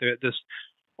 Scott, this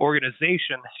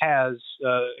organization has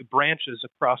branches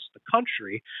across the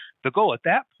country. The goal at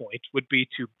that point would be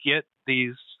to get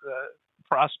these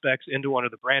prospects into one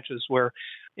of the branches where,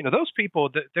 those people,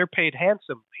 they're paid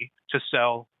handsomely to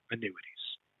sell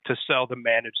annuities, to sell the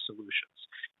managed solutions.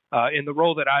 In the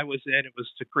role that I was in, it was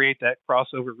to create that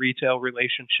crossover retail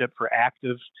relationship for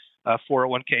active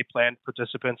 401k plan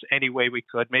participants any way we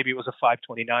could. Maybe it was a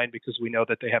 529 because we know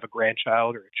that they have a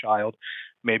grandchild or a child.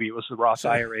 Maybe it was the Roth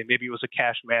IRA. Maybe it was a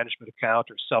cash management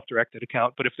account or self-directed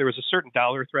account. But if there was a certain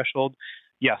dollar threshold,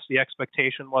 yes, the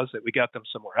expectation was that we got them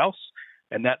somewhere else,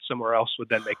 and that somewhere else would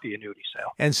then make the annuity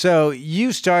sale. And so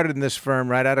you started in this firm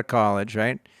right out of college,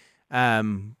 right?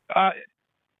 Close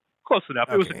enough.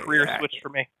 Okay. It was a career switch for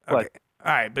me. Okay.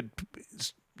 All right, but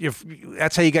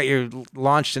that's how you got your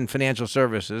launched in financial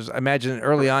services. I imagine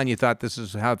early on you thought this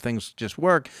is how things just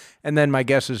work, and then my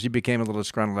guess is you became a little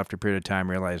disgruntled after a period of time,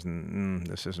 realizing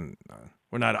this isn't.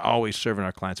 We're not always serving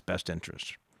our clients' best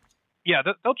interests. Yeah,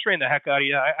 they'll train the heck out of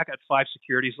you. I got 5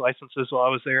 securities licenses while I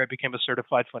was there. I became a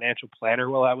certified financial planner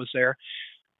while I was there.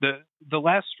 The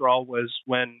last straw was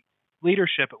when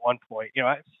leadership at one point,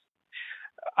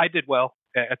 I did well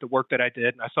at the work that I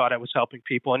did, and I thought I was helping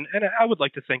people. And I would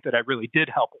like to think that I really did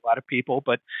help a lot of people,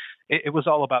 but it was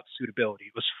all about suitability.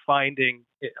 It was finding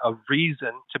a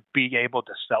reason to be able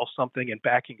to sell something and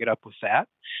backing it up with that.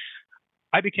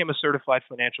 I became a certified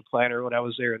financial planner when I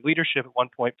was there, and leadership at one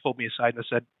point pulled me aside and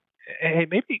said, hey,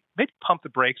 maybe pump the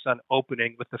brakes on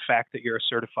opening with the fact that you're a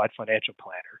certified financial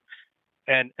planner.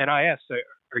 And I asked,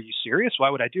 are you serious? Why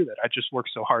would I do that? I just worked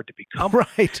so hard to become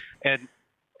right. And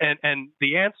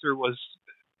the answer was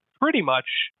pretty much,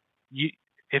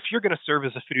 if you're going to serve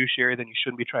as a fiduciary, then you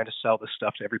shouldn't be trying to sell this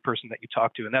stuff to every person that you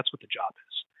talk to. And that's what the job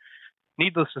is.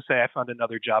 Needless to say, I found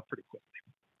another job pretty quickly.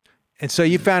 And so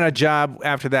you found a job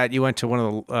after that. You went to one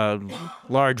of the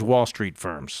large Wall Street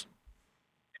firms.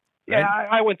 Right? Yeah,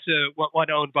 I went to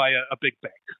one owned by a big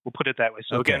bank. We'll put it that way.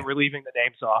 So Again, we're leaving the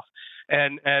names off.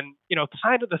 And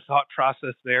kind of the thought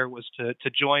process there was to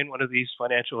join one of these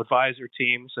financial advisor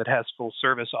teams that has full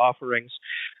service offerings.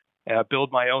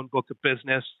 build my own book of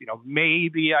business.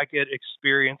 Maybe I get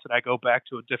experience and I go back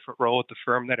to a different role at the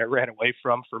firm that I ran away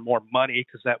from for more money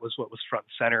because that was what was front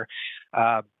and center.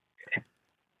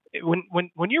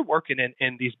 When you're working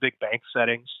in these big bank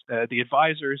settings, the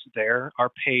advisors there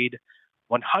are paid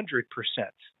 100%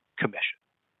 commission,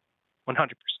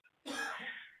 100%.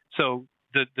 So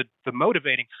the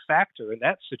motivating factor in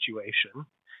that situation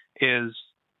is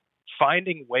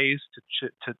finding ways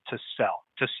to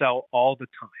sell all the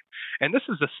time. And this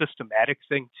is a systematic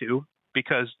thing too,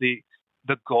 because the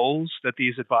goals that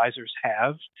these advisors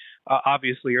have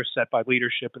obviously are set by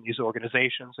leadership in these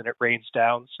organizations, and it rains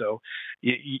down. So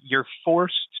you're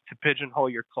forced to pigeonhole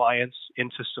your clients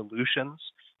into solutions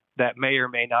that may or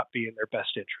may not be in their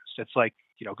best interest. It's like,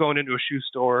 going into a shoe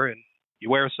store and you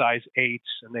wear a size 8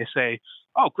 and they say,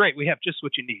 oh, great, we have just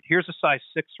what you need. Here's a size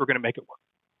 6. We're going to make it work.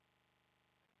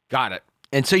 Got it.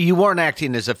 And so you weren't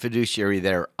acting as a fiduciary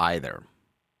there either.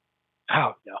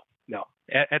 Oh, no.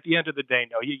 At the end of the day,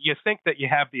 no. You think that you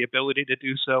have the ability to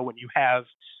do so when you have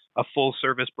a full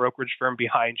service brokerage firm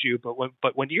behind you.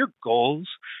 But when your goals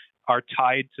are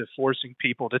tied to forcing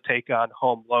people to take on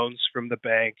home loans from the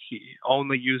bank,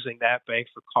 only using that bank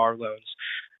for car loans,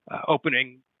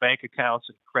 opening bank accounts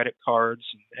and credit cards,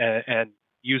 and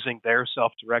using their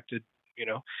self-directed,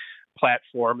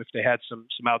 platform if they had some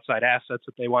outside assets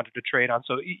that they wanted to trade on.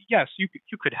 So yes, you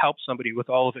could help somebody with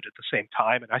all of it at the same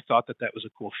time, and I thought that was a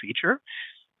cool feature.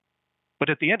 But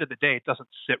at the end of the day, it doesn't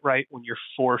sit right when you're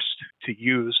forced to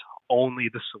use only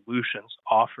the solutions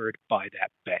offered by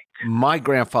that bank. My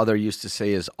grandfather used to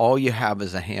say, "Is all you have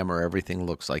is a hammer, everything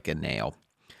looks like a nail."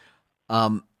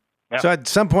 So at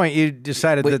some point you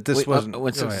decided that this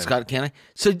wasn't. Scott, can I?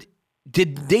 So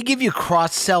did they give you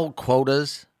cross-sell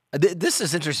quotas? This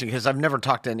is interesting because I've never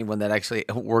talked to anyone that actually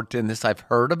worked in this. I've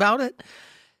heard about it.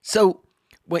 So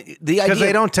the idea, because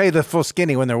they don't tell you the full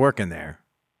skinny when they're working there.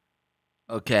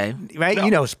 Okay. Right?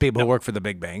 No. People who work for the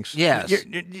big banks. Yes.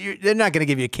 They're not going to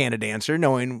give you a candid answer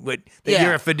knowing that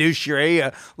you're a fiduciary,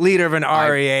 a leader of an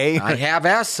RIA. I have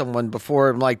asked someone before,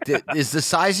 I'm like, is the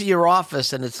size of your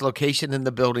office and its location in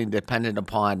the building dependent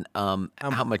upon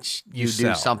how much you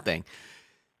do something?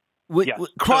 Yes.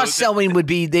 Cross-selling would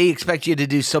be they expect you to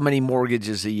do so many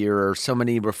mortgages a year or so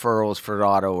many referrals for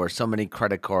auto or so many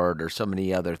credit card or so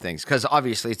many other things because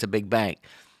obviously it's a big bank.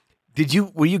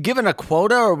 Were you given a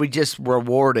quota or were we just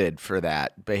rewarded for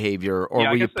that behavior or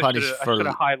were you punished for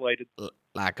lack of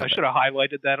it? I should have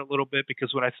highlighted that a little bit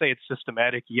because when I say it's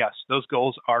systematic, yes, those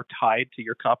goals are tied to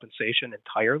your compensation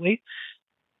entirely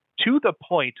to the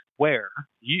point where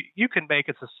you can make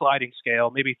it a sliding scale,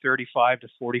 maybe 35 to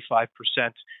 45%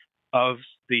 of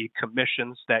the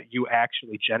commissions that you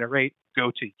actually generate go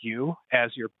to you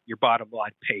as your bottom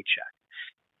line paycheck.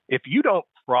 If you don't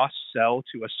cross-sell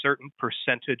to a certain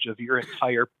percentage of your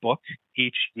entire book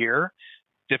each year,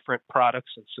 different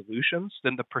products and solutions,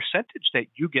 then the percentage that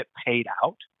you get paid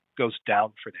out goes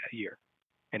down for that year,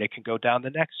 and it can go down the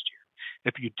next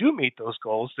year. If you do meet those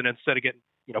goals, then instead of getting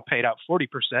paid out 40%,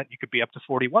 you could be up to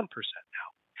 41%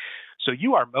 now. So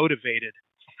you are motivated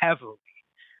heavily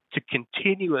to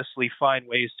continuously find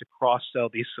ways to cross-sell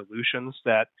these solutions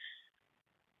that,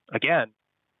 again,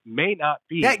 may not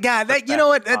be. You know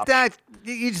what?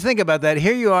 You just think about that.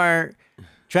 Here you are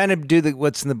trying to do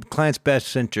what's in the client's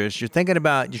best interest. You're trying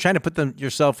to put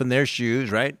yourself in their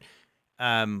shoes, right?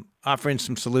 Offering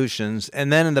some solutions. And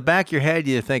then in the back of your head,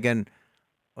 you're thinking,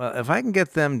 well, if I can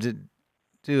get them to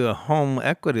do a home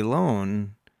equity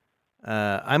loan,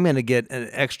 I'm going to get an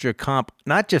extra comp,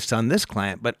 not just on this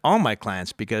client, but all my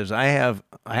clients, because I have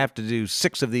to do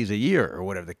 6 of these a year or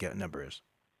whatever the number is.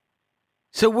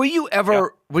 So were you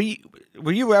ever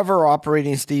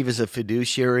operating, Steve, as a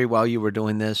fiduciary while you were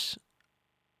doing this?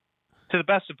 To the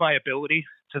best of my ability,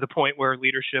 to the point where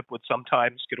leadership would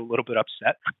sometimes get a little bit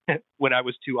upset when I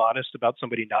was too honest about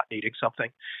somebody not needing something,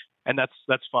 and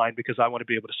that's fine because I want to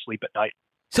be able to sleep at night.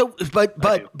 So,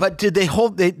 but did they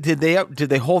hold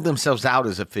themselves out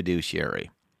as a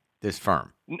fiduciary? This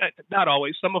firm? Not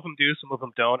always. Some of them do, some of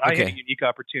them don't. Okay. I had a unique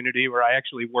opportunity where I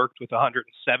actually worked with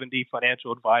 170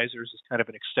 financial advisors as kind of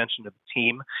an extension of the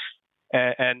team.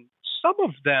 And some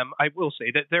of them, I will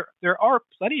say that there are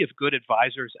plenty of good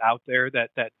advisors out there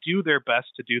that do their best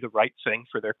to do the right thing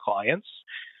for their clients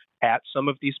at some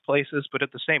of these places, but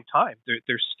at the same time,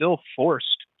 they're still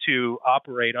forced to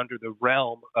operate under the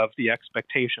realm of the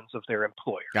expectations of their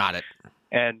employer. Got it.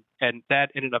 And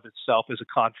that in and of itself is a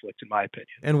conflict, in my opinion.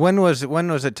 And when was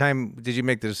the time did you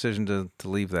make the decision to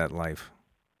leave that life?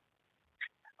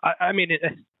 I mean,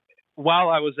 while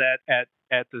I was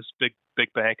at this big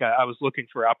bank, I was looking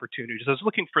for opportunities. I was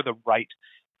looking for the right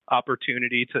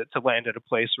opportunity to land at a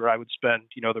place where I would spend,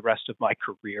 the rest of my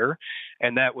career.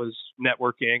 And that was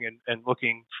networking and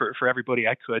looking for everybody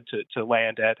I could to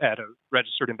land at a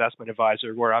registered investment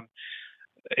advisor where I'm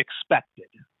expected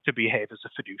to behave as a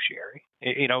fiduciary.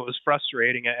 It was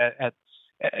frustrating at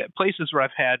places where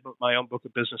I've had my own book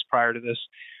of business prior to this.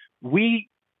 We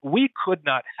could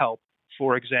not help,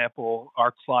 for example,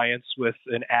 our clients with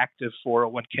an active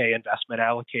 401k investment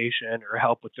allocation or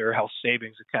help with their health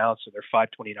savings accounts or their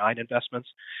 529 investments.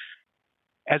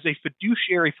 As a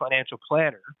fiduciary financial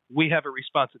planner, we have a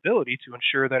responsibility to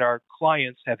ensure that our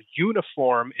clients have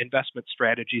uniform investment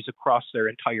strategies across their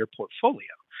entire portfolio.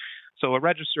 So a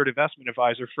registered investment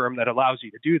advisor firm that allows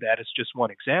you to do that, is just one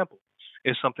example,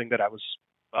 is something that I was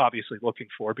obviously looking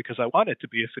for because I wanted to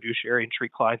be a fiduciary and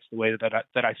treat clients the way that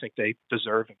I think they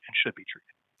deserve and should be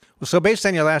treated. Well, so based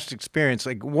on your last experience,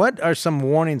 like what are some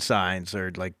warning signs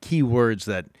or like key words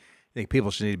that you think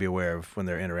people should need to be aware of when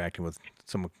they're interacting with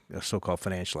a so-called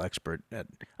financial expert?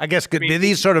 I guess could be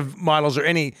these sort of models or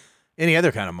any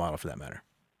other kind of model for that matter.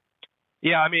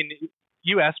 Yeah,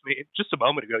 you asked me just a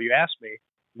moment ago,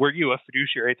 were you a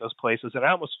fiduciary at those places? And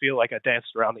I almost feel like I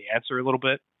danced around the answer a little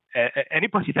bit.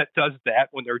 Anybody that does that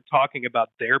when they're talking about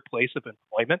their place of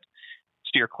employment,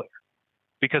 steer clear.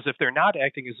 Because if they're not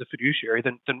acting as a fiduciary,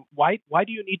 then why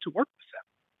do you need to work with them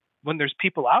when there's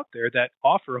people out there that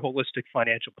offer holistic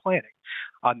financial planning?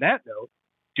 On that note,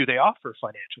 do they offer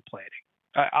financial planning?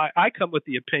 I come with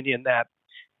the opinion that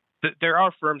there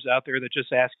are firms out there that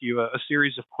just ask you a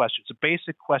series of questions, a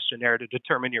basic questionnaire to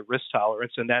determine your risk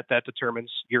tolerance, and that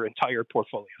determines your entire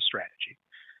portfolio strategy.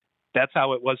 That's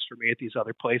how it was for me at these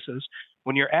other places.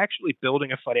 When you're actually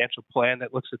building a financial plan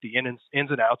that looks at the ins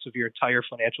and outs of your entire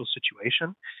financial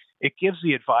situation, it gives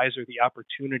the advisor the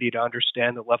opportunity to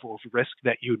understand the level of risk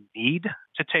that you need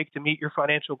to take to meet your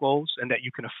financial goals and that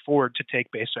you can afford to take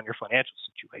based on your financial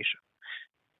situation.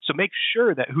 So make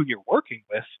sure that who you're working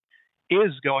with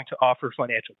is going to offer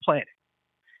financial planning.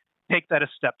 Take that a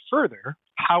step further.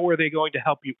 How are they going to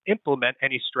help you implement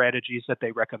any strategies that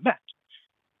they recommend?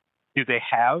 Do they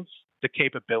have the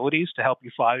capabilities to help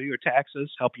you file your taxes,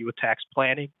 help you with tax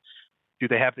planning? Do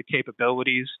they have the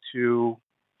capabilities to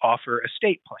offer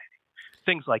estate planning?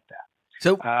 Things like that.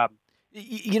 So,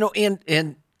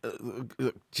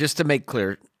 just to make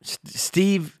clear,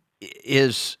 Steve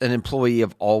is an employee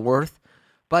of Allworth,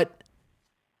 but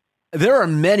there are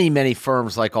many, many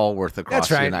firms like Allworth across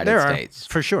the United States.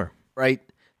 For sure. Right?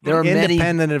 There are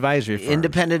independent advisory firms.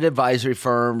 Independent advisory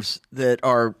firms that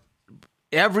are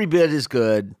every bit as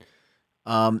good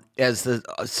as the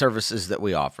services that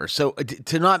we offer. So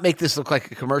to not make this look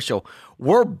like a commercial,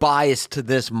 we're biased to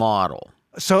this model.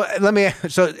 So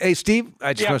hey, Steve,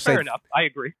 I just want to say, fair enough. I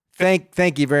agree.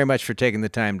 Thank you very much for taking the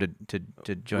time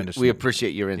to join us. We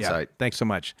appreciate your insight. Yeah, thanks so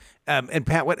much. And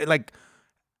Pat,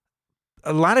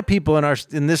 a lot of people in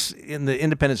the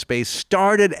independent space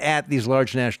started at these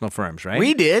large national firms, right?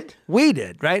 We did,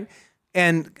 right?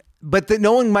 But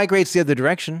no one migrates the other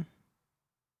direction.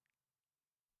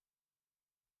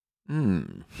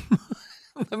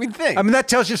 Let me think. That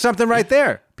tells you something right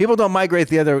there. People don't migrate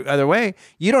the other way.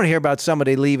 You don't hear about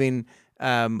somebody leaving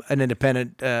an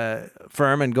independent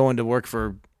firm and going to work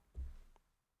for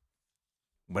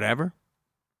whatever.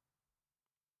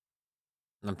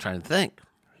 I'm trying to think.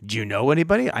 Do you know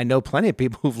anybody? I know plenty of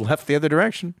people who've left the other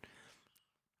direction.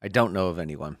 I don't know of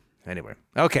anyone. Anyway,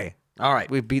 okay. All right.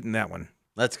 We've beaten that one.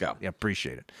 Let's go. Yeah,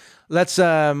 appreciate it. Let's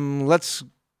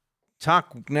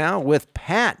talk now with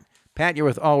Pat. Pat, you're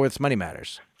with Allworth's Money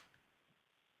Matters.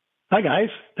 Hi, guys.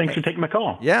 Thanks for taking my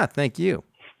call. Yeah, thank you.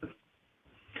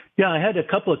 Yeah, I had a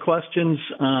couple of questions.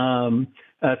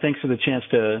 Thanks for the chance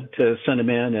to send them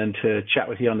in and to chat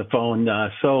with you on the phone.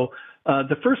 So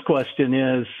the first question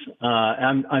is,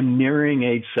 I'm nearing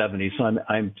age 70, so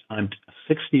I'm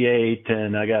 68,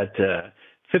 and I got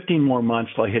 15 more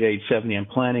months till I hit age 70. I'm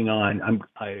planning on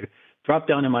I dropped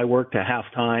down in my work to half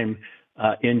time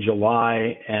in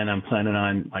July, and I'm planning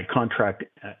on my contract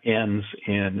ends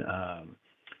in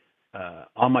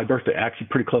on my birthday, actually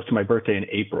pretty close to my birthday in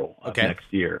April of next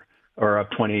year, or of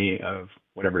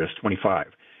 25.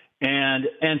 And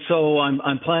so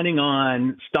I'm planning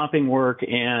on stopping work,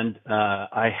 and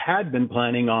I had been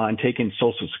planning on taking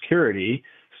Social Security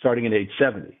starting at age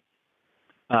 70.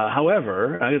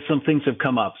 However, some things have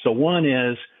come up. So one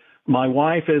is my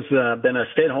wife has been a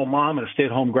stay-at-home mom and a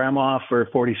stay-at-home grandma for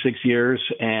 46 years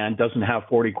and doesn't have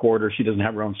 40 quarters. She doesn't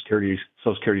have her own Social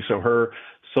Security. So her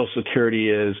Social Security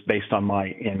is based on my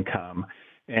income.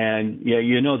 And yeah,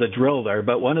 you know the drill there.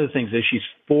 But one of the things is she's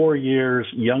 4 years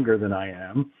younger than I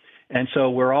am. And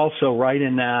so we're also right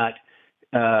in that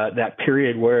that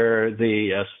period where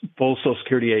the full Social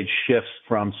Security age shifts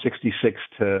from 66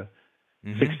 to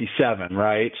 67,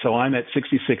 right? So I'm at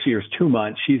 66 years 2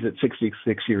 months. She's at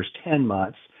 66 years 10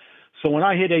 months. So when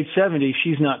I hit age 70,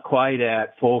 she's not quite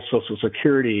at full Social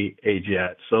Security age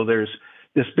yet. So there's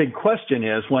this big question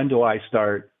is, when do I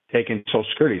start taking Social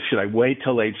Security? Should I wait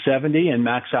till age 70 and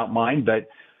max out mine, but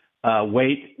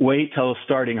wait till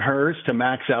starting hers to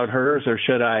max out hers, or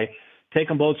should I take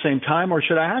them both same time? Or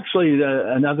should I actually,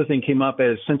 another thing came up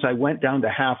is, since I went down to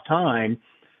half time,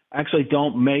 I actually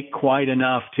don't make quite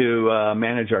enough to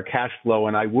manage our cash flow,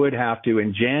 and I would have to,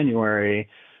 in January,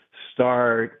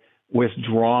 start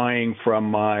withdrawing from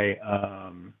my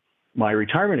my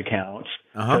retirement accounts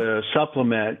to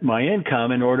supplement my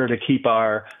income in order to keep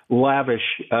our lavish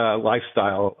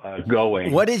lifestyle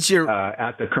going. What is your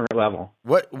at the current level?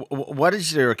 What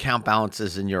is your account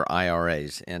balances in your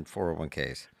IRAs and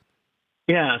 401ks?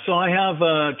 Yeah, so I have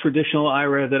a traditional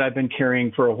IRA that I've been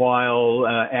carrying for a while,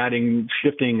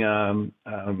 shifting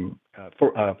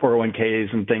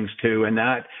 401ks and things too, and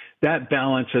that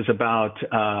balance is about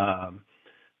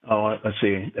let's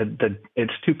see,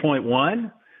 it's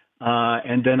 2.1.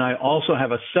 And then I also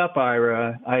have a SEP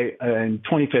IRA. In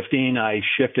 2015, I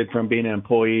shifted from being an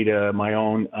employee to my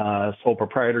own sole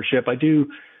proprietorship. I do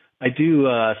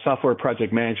software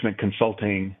project management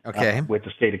consulting with the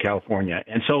state of California.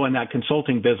 And so in that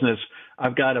consulting business,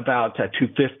 I've got about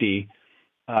 250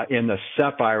 in the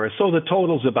SEP IRA. So the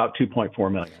total is about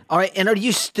 2.4 million. All right. And are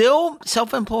you still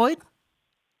self-employed?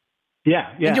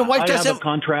 Yeah. And your wife I have a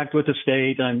contract with the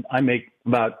state, and I make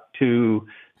about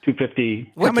 $250.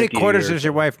 How many quarters does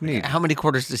your wife need? How many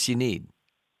quarters does she need?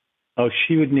 Oh,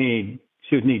 she would need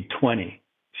 20.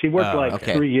 She worked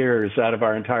 3 years out of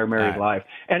our entire married life,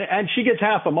 and she gets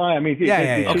half of mine. I mean,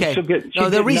 Okay.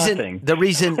 The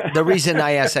reason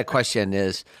I ask that question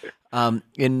is,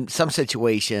 in some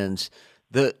situations,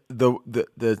 the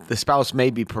spouse may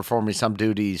be performing some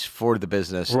duties for the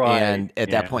business, and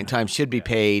at that point in time should be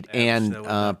paid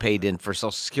and paid in for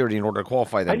Social Security in order to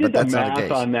qualify them. I did the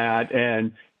math on that,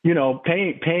 and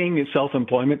paying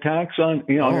self-employment tax on,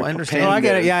 I understand. I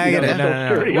get it. Yeah, I get it.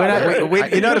 No.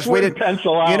 You notice we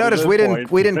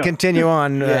didn't continue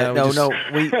on.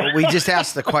 We just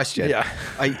asked the question.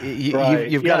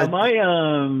 You've got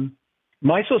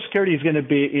my Social Security is going to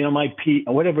be, my P,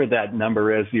 whatever that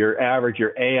number is, your average,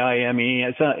 your AIME.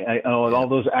 It's not, all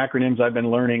those acronyms I've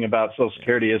been learning about Social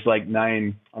Security is like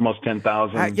almost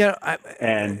 10,000.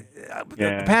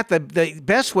 Pat, the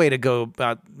best way to go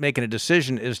about making a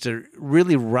decision is to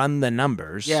really run the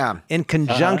numbers in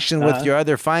conjunction with your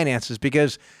other finances,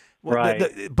 because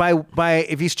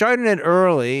if you started it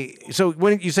early, so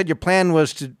when you said your plan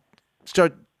was to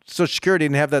start Social Security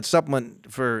and have that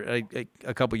supplement for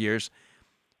a couple years,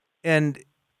 and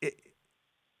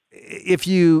if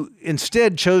you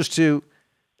instead chose to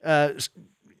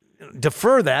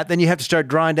defer that, then you have to start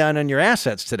drawing down on your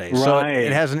assets today. So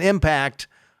it has an impact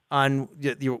on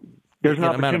your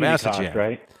amount of assets you have.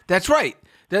 Right? That's right.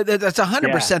 That's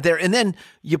 100% there. And then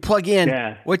you plug in.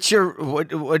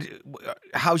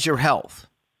 How's your health?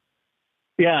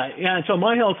 Yeah. So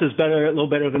my health is a little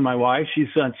better than my wife. She's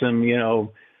on some,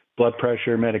 blood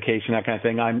pressure medication, that kind of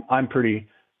thing. I'm pretty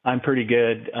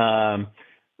good.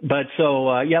 But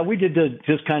so, we did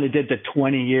just kind of did the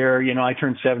 20 year, I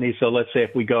turned 70. So let's say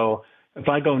if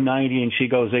I go 90 and she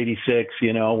goes 86,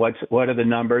 what are the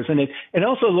numbers? And it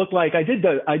also looked like I did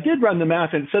run the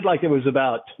math, and it said like it was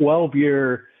about 12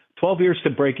 years to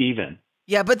break even.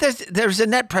 Yeah, but there's a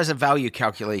net present value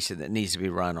calculation that needs to be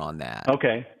run on that.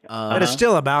 Okay. But it's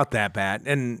still about that, Pat.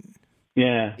 And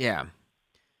yeah.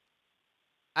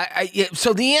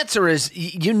 So the answer is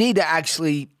you need to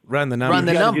actually run the numbers.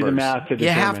 Do the math to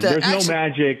determine. There's no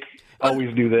magic.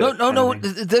 Always do this. No.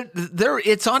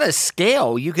 It's on a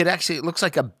scale. You could actually, it looks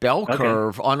like a bell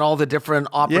curve on all the different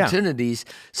opportunities.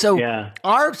 So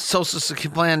our social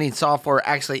security planning software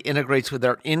actually integrates with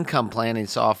our income planning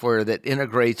software that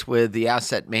integrates with the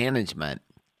asset management.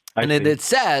 It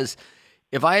says,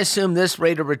 if I assume this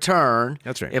rate of return,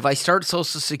 that's right. If I start Social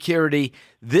Security,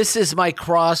 this is my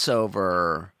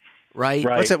crossover, right?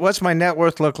 What's my net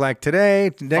worth look like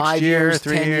today, next 5 year, years,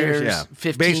 3 10 years,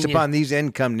 15 based years. upon these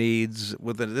income needs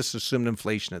with this assumed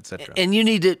inflation, et cetera. And you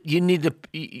need to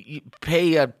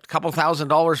pay a couple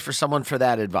 $1,000s for someone for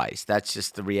that advice. That's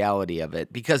just the reality of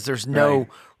it, because there's no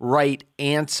right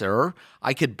answer.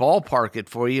 I could ballpark it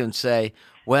for you and say,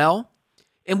 well.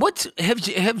 And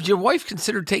have your wife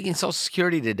considered taking Social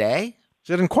Security today?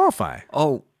 She didn't qualify.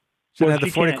 Oh, she didn't have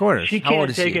the 40 quarters. She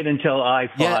can't take it until I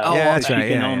file. That's right.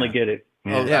 She can only get it.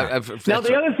 Oh, Yeah. Now,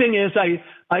 the other thing is, I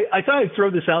thought I'd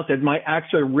throw this out there. My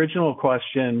actual original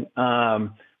question,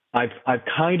 I've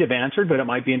kind of answered, but it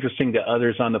might be interesting to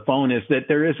others on the phone, is that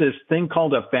there is this thing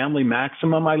called a family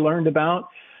maximum I learned about.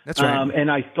 That's right.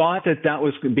 And I thought that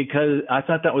was because I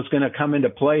thought that was going to come into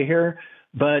play here.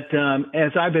 But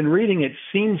as I've been reading, it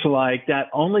seems like that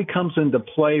only comes into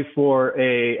play for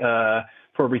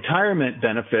retirement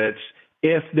benefits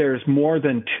if there's more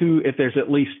than two, if there's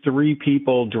at least three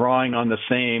people drawing on the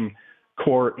same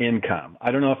core income.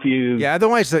 I don't know if you. Yeah.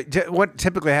 Otherwise, what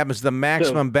typically happens, the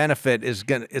maximum benefit is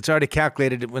it's already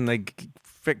calculated when they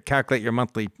calculate your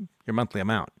monthly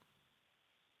amount.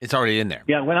 It's already in there.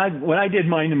 Yeah, when I did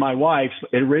mine and my wife's,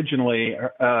 originally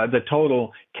the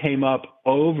total came up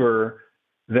over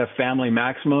the family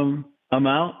maximum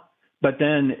amount, but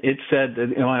then it said,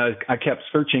 I kept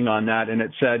searching on that, and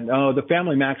it said, oh, the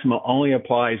family maximum only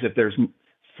applies if there's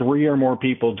three or more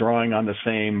people drawing on the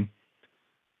same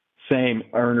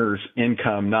earner's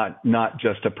income, not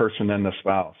just a person and the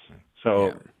spouse.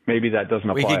 So maybe that doesn't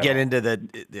apply. We could get into I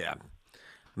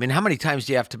mean, how many times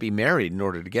do you have to be married in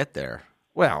order to get there?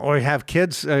 Well, or have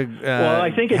kids. Well,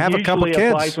 I think it have a couple usually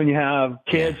applies kids when you have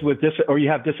kids with or you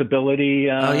have disability.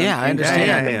 I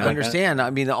understand. Yeah. I understand. I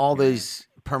mean, all these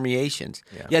permeations.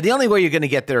 Yeah, the only way you're going to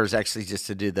get there is actually just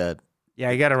to do the.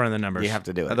 Yeah, you got to run the numbers. You have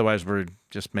to do it. Otherwise, we're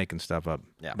just making stuff up.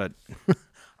 Yeah. But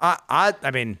I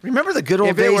mean, remember the good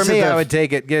old if days. It were me, I would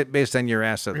take it based on your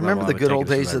asset. Remember level, the good old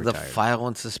days of the retired. file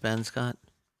and suspend, Scott?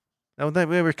 Oh, they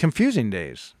were confusing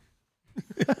days.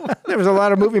 There was a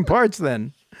lot of moving parts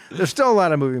then. There's still a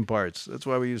lot of moving parts. That's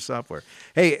why we use software.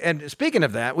 Hey, and speaking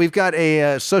of that, we've got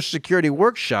a Social Security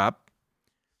workshop,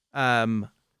 5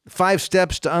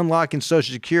 steps to unlocking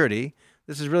Social Security.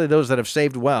 This is really those that have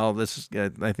saved well.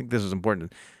 I think this is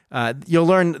important. You'll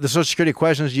learn the Social Security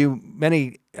questions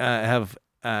many have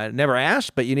never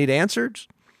asked, but you need answers.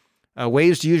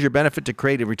 Ways to use your benefit to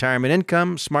create a retirement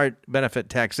income, smart benefit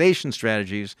taxation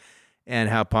strategies, and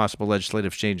how possible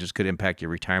legislative changes could impact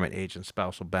your retirement age and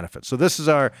spousal benefits. So this is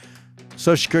our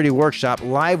Social Security workshop,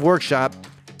 live workshop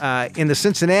in the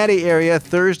Cincinnati area,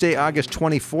 Thursday, August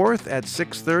 24th at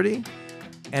 6:30.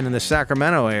 And in the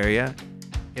Sacramento area,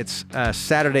 it's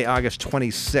Saturday, August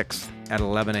 26th at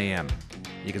 11 a.m.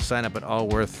 You can sign up at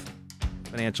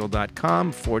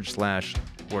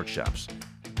allworthfinancial.com/workshops.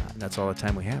 And that's all the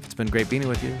time we have. It's been great being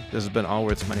with you. This has been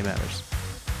Allworth's Money Matters.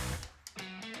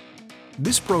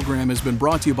 This program has been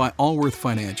brought to you by Allworth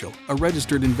Financial, a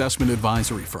registered investment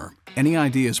advisory firm. Any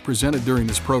ideas presented during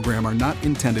this program are not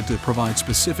intended to provide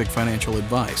specific financial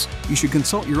advice. You should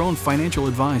consult your own financial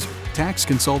advisor, tax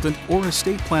consultant, or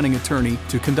estate planning attorney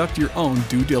to conduct your own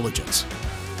due diligence.